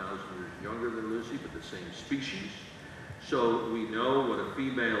 100,000 years younger than Lucy, but the same species. So we know what a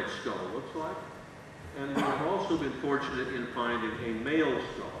female skull looks like. And we've also been fortunate in finding a male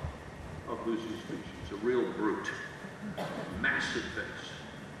skull of Lucy's species, a real brute, massive face.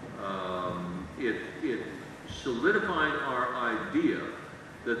 It solidified our idea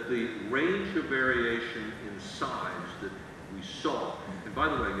that the range of variation in size that we saw, and by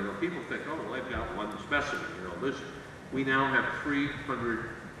the way, you know, people think, oh, well, I've got one specimen, you know, listen, we now have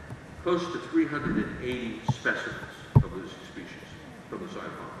close to 380 specimens of Lucy's species from the side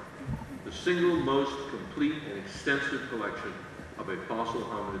of Hong. The single most complete and extensive collection of a fossil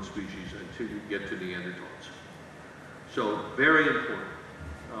hominid species until you get to Neanderthals. So very important.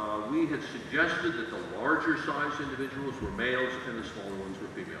 We had suggested that the larger sized individuals were males and the smaller ones were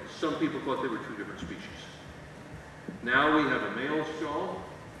females. Some people thought they were two different species. Now we have a male skull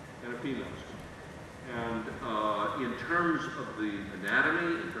and a female skull. And in terms of the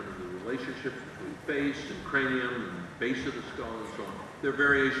anatomy, in terms of the relationships between face and cranium and base of the skull and so on, there are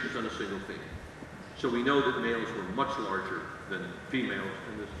variations on a single theme. So we know that males were much larger than females,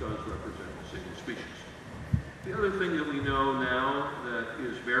 and this does represent a single species. The other thing that we know now that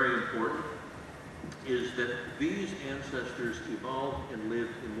is very important is that these ancestors evolved and lived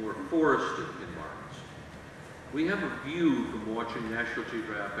in more forested environments. We have a view from watching National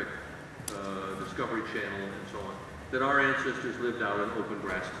Geographic, Discovery Channel, and so on, that our ancestors lived out in open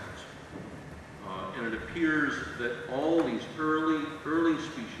grasslands. And it appears that all these early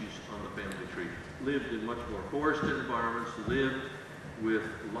species on the family tree lived in much more forested environments, lived with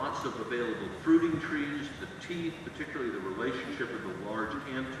lots of available fruiting trees. The teeth, particularly the relationship of the large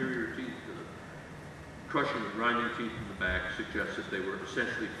anterior teeth to the crushing and grinding teeth in the back, suggests that they were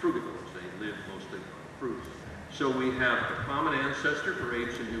essentially frugivores. They lived mostly on fruits. So we have a common ancestor for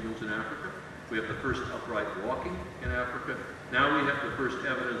apes and humans in Africa. We have the first upright walking in Africa. Now we have the first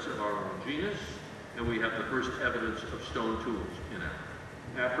evidence of our own genus, and we have the first evidence of stone tools in Africa.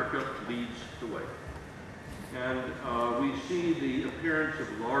 Africa leads the way. And we see the appearance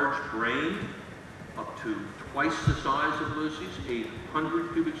of large brain, up to twice the size of Lucy's,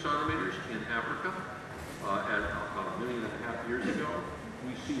 800 cubic centimeters in Africa, at about 1.5 million years ago.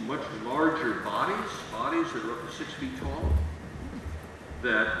 We see much larger bodies that are up to 6 feet tall,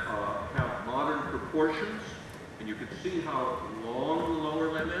 that have modern proportions, and you can see how long the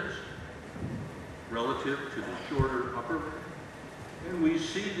lower limb is relative to the shorter upper limb. And we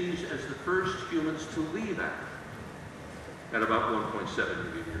see these as the first humans to leave Africa at about 1.7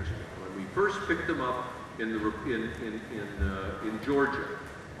 million years ago. When we first picked them up in Georgia,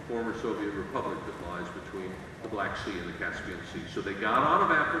 former Soviet republic that lies between the Black Sea and the Caspian Sea. So they got out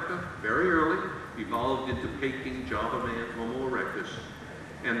of Africa very early, evolved into Peking, Java man, Homo erectus,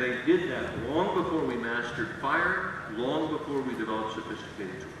 and they did that long before we mastered fire, long before we developed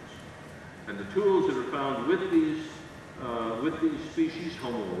sophisticated tools. And the tools that are found with these species,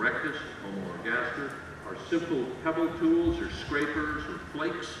 Homo erectus, Homo ergaster, are simple pebble tools or scrapers or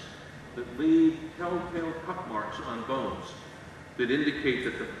flakes that leave telltale cut marks on bones that indicate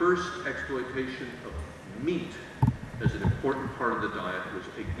that the first exploitation of meat as an important part of the diet was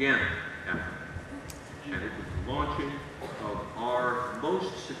again Africa. And it was the launching of our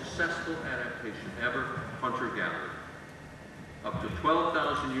most successful adaptation ever, hunter-gatherer. Up to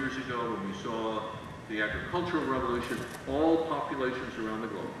 12,000 years ago, when we saw the agricultural revolution, all populations around the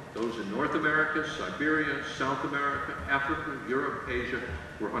globe, those in North America, Siberia, South America, Africa, Europe, Asia,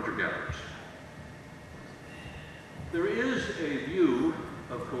 were hunter-gatherers. There is a view,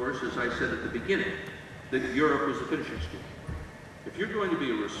 of course, as I said at the beginning, that Europe was the finishing school. If you're going to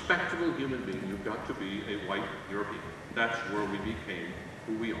be a respectable human being, you've got to be a white European. That's where we became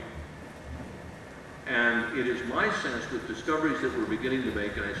who we are. And it is my sense with discoveries that we're beginning to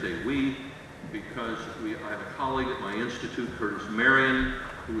make, and I say we, because I have a colleague at my institute, Curtis Marion,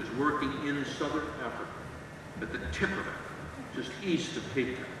 who is working in southern Africa, at the tip of Africa, just east of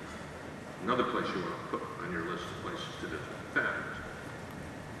Cape Town. Another place you want to put on your list of places to visit. Fabulous.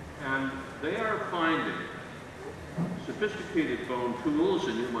 And they are finding sophisticated bone tools,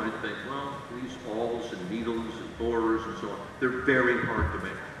 and you might think, well, these awls and needles and borers and so on, they're very hard to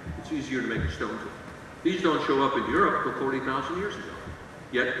make. It's easier to make a stone tool. These don't show up in Europe till 40,000 years ago.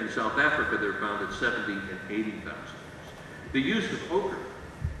 Yet in South Africa, they're found at 70 and 80,000 years. The use of ochre,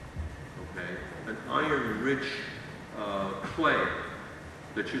 okay, an iron-rich clay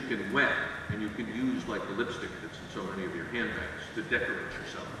that you can wet and you can use like the lipstick that's in so many of your handbags to decorate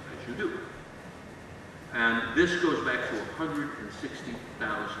yourself as you do. And this goes back to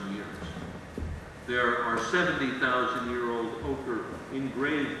 160,000 years. There are 70,000-year-old ochre,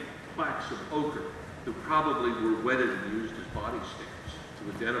 engraved plaques of ochre that probably were wetted and used as body stamps to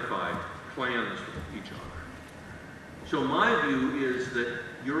identify clans from each other. So my view is that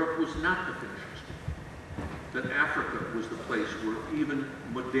Europe was not the finishing school, that Africa was the place where even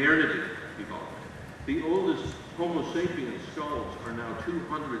modernity evolved. The oldest Homo sapiens skulls are now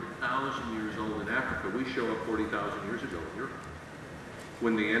 200,000 years old in Africa. We show up 40,000 years ago in Europe,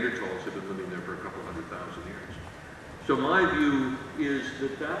 when Neanderthals have been living there for a couple 100,000 years. So my view is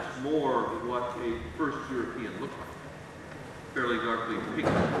that that's more what a first European looked like. Fairly darkly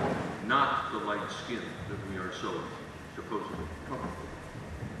pigmented, not the light skin that we are so supposedly comfortable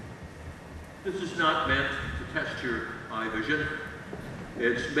with. This is not meant to test your eye vision.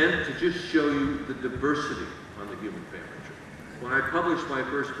 It's meant to just show you the diversity on the human family tree. When I published my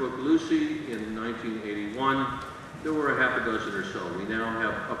first book, Lucy, in 1981, there were a half a dozen or so. We now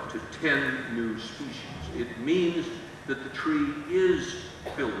have up to 10 new species. It means that the tree is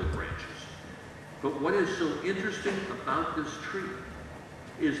filled with branches. But what is so interesting about this tree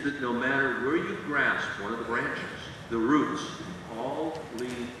is that no matter where you grasp one of the branches, the roots all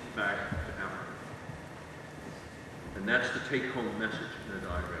lead back to Africa. And that's the take-home message in a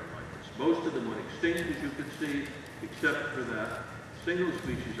diagram like this. Most of them went extinct, as you can see, except for that single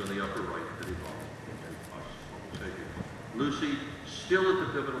species on the upper right that evolved, us, Homo sapiens. Lucy, still at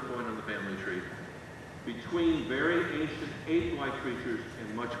the pivotal point on the family tree, between very ancient ape-like creatures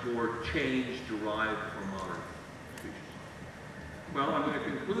and much more change derived from modern species. Well, I'm going to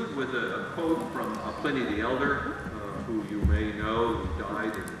conclude with a quote from Pliny the Elder, who you may know.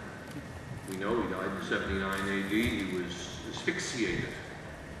 We know he died in 79 AD. He was asphyxiated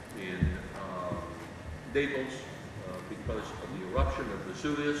in Naples because of the eruption of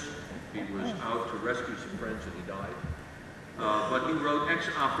Vesuvius. He was out to rescue some friends and he died. But he wrote Ex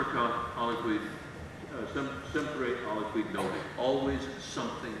Africa aliquid, sempre aliquid novi, always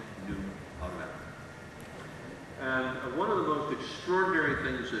something new out of Africa. And one of the most extraordinary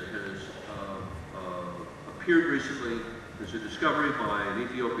things that has appeared recently is a discovery by an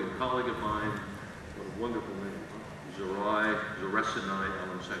Ethiopian colleague of mine. What a wonderful name, huh? Zerai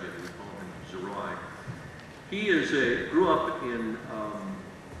Al-Ansari, we call him Zerai. He grew up in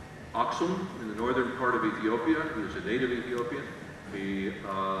Aksum, in the northern part of Ethiopia. He was a native Ethiopian. He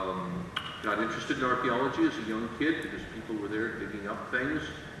got interested in archaeology as a young kid because people were there digging up things.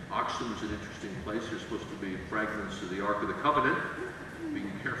 Aksum is an interesting place. There's supposed to be fragments of the Ark of the Covenant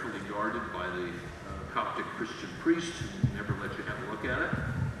being carefully guarded by the Coptic Christian priest who never let you have a look at it.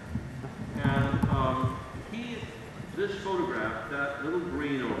 And this photograph, that little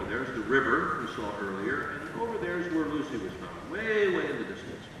green over there is the river we saw earlier, and over there is where Lucy was found, way, way in the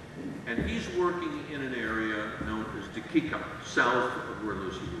distance. And he's working in an area known as Dakika, south of where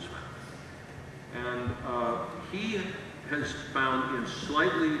Lucy was found. And he has found in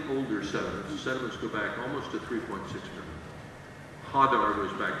slightly older sediments, the sediments go back almost to 3.6 million. Hadar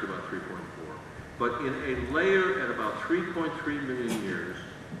goes back to about 3.4. But in a layer at about 3.3 million years,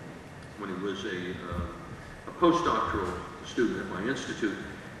 when he was a postdoctoral student at my institute,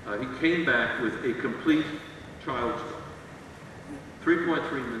 he came back with a complete child skull,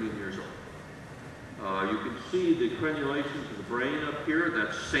 3.3 million years old. You can see the crenulations of the brain up here.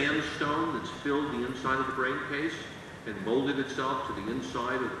 That's sandstone that's filled the inside of the brain case and molded itself to the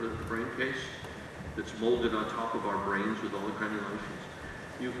inside of the brain case that's molded on top of our brains with all the crenulations.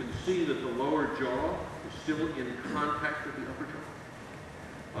 You can see that the lower jaw is still in contact with the upper jaw.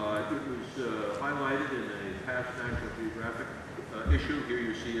 It was highlighted in a past National Geographic issue. Here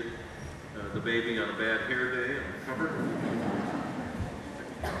you see it, the baby on a bad hair day on the cover.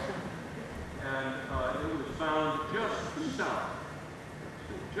 And it was found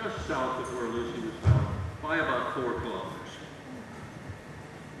just south of where Lucy was found, by about 4 kilometers.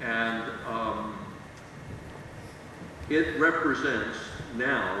 And it represents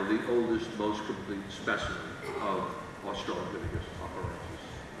now the oldest, most complete specimen of Australopithecus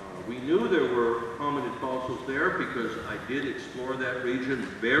afarensis. We knew there were hominid fossils there because I did explore that region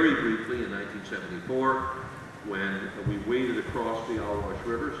very briefly in 1974 when we waded across the Awash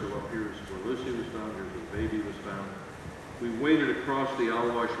River. So up here is where Lucy was found, here's where the baby was found. We waded across the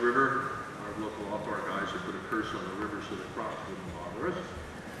Awash River. Our local off-our guys had put a curse on the river so the crops wouldn't bother us.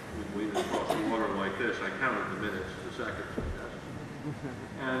 We waded across the water like this. I counted the minutes, the seconds, I guess.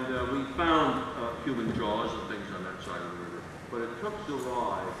 And we found human jaws and things on that side of the river. But it took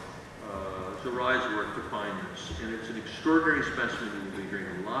Zerai's work to find this. And it's an extraordinary specimen. You will be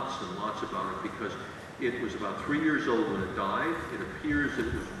hearing lots and lots about it because it was about 3 years old when it died. It appears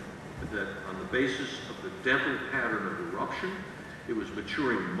that on the basis of the dental pattern of eruption, it was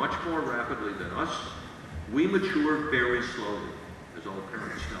maturing much more rapidly than us. We mature very slowly, as all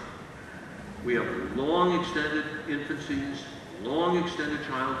parents know. We have long extended infancies, long extended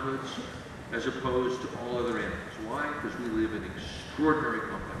childhoods, as opposed to all other animals. Why? Because we live in extraordinary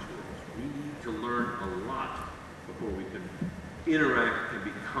complex worlds. We need to learn a lot before we can interact and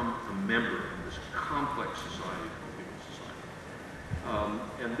become a member of this complex society called human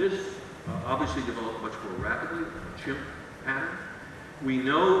society. And this obviously developed much more rapidly than a chimp pattern. We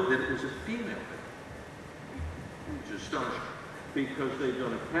know that it was a female baby, which is astonishing, because they've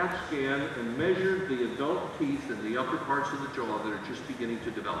done a CAT scan and measured the adult teeth in the upper parts of the jaw that are just beginning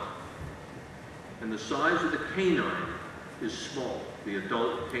to develop. And the size of the canine is small, the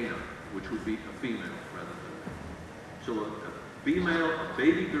adult canine, which would be a female rather than a male. So female, a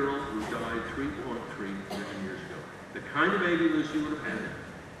baby girl who died 3.3 million years ago. The kind of baby Lucy would have had,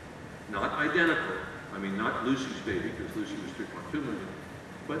 not identical, I mean not Lucy's baby, because Lucy was 3.2 million,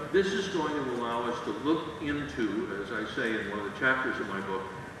 but this is going to allow us to look into, as I say in one of the chapters of my book,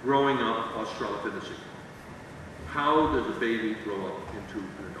 growing up Australopithecus. How does a baby grow up into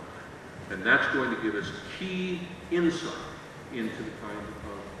an adult? And that's going to give us key insight into the kind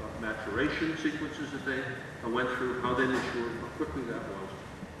of maturation sequences that they went through, how they matured, how quickly that was,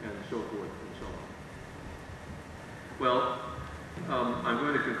 and so forth and so on. Well, I'm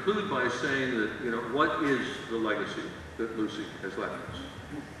going to conclude by saying that, what is the legacy that Lucy has left us?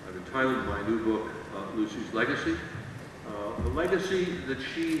 I've entitled my new book, Lucy's Legacy. The legacy that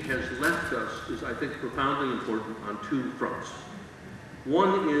she has left us is, I think, profoundly important on two fronts.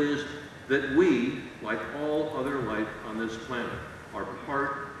 One is that we, like all other life on this planet, are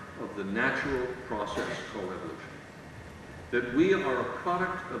part of the natural process called evolution. That we are a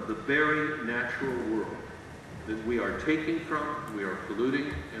product of the very natural world that we are taking from, we are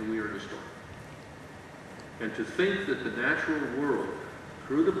polluting, and we are destroying. And to think that the natural world,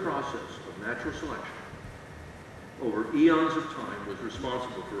 through the process of natural selection, over eons of time, was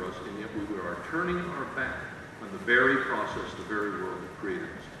responsible for us, and yet we are turning our back on the very process, the very world that created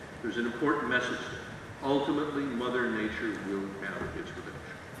us. There's an important message there. Ultimately, Mother Nature will have its revenge.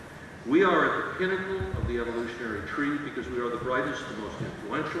 We are at the pinnacle of the evolutionary tree because we are the brightest, the most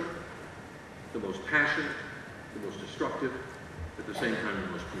influential, the most passionate, the most destructive, at the same time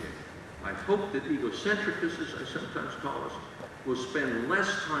the most creative. I hope that egocentricists, as I sometimes call us, will spend less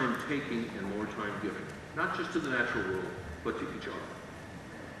time taking and more time giving, not just to the natural world, but to each other.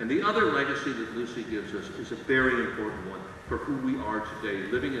 And the other legacy that Lucy gives us is a very important one for who we are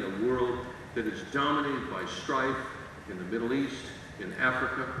today, living in a world that is dominated by strife in the Middle East, in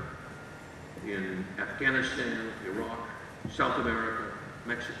Africa, in Afghanistan, Iraq, South America,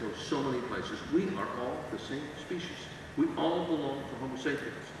 Mexico, so many places. We are all the same species. We all belong to Homo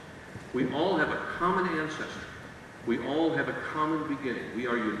sapiens. We all have a common ancestor. We all have a common beginning. We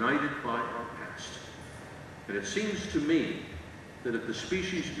are united by our past. And it seems to me that if the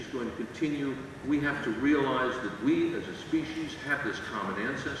species is going to continue, we have to realize that we as a species have this common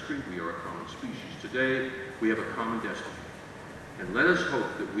ancestry. We are a common species today. We have a common destiny. And let us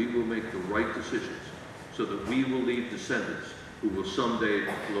hope that we will make the right decisions so that we will leave descendants who will someday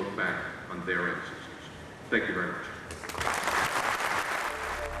look back on their ancestors. Thank you very much.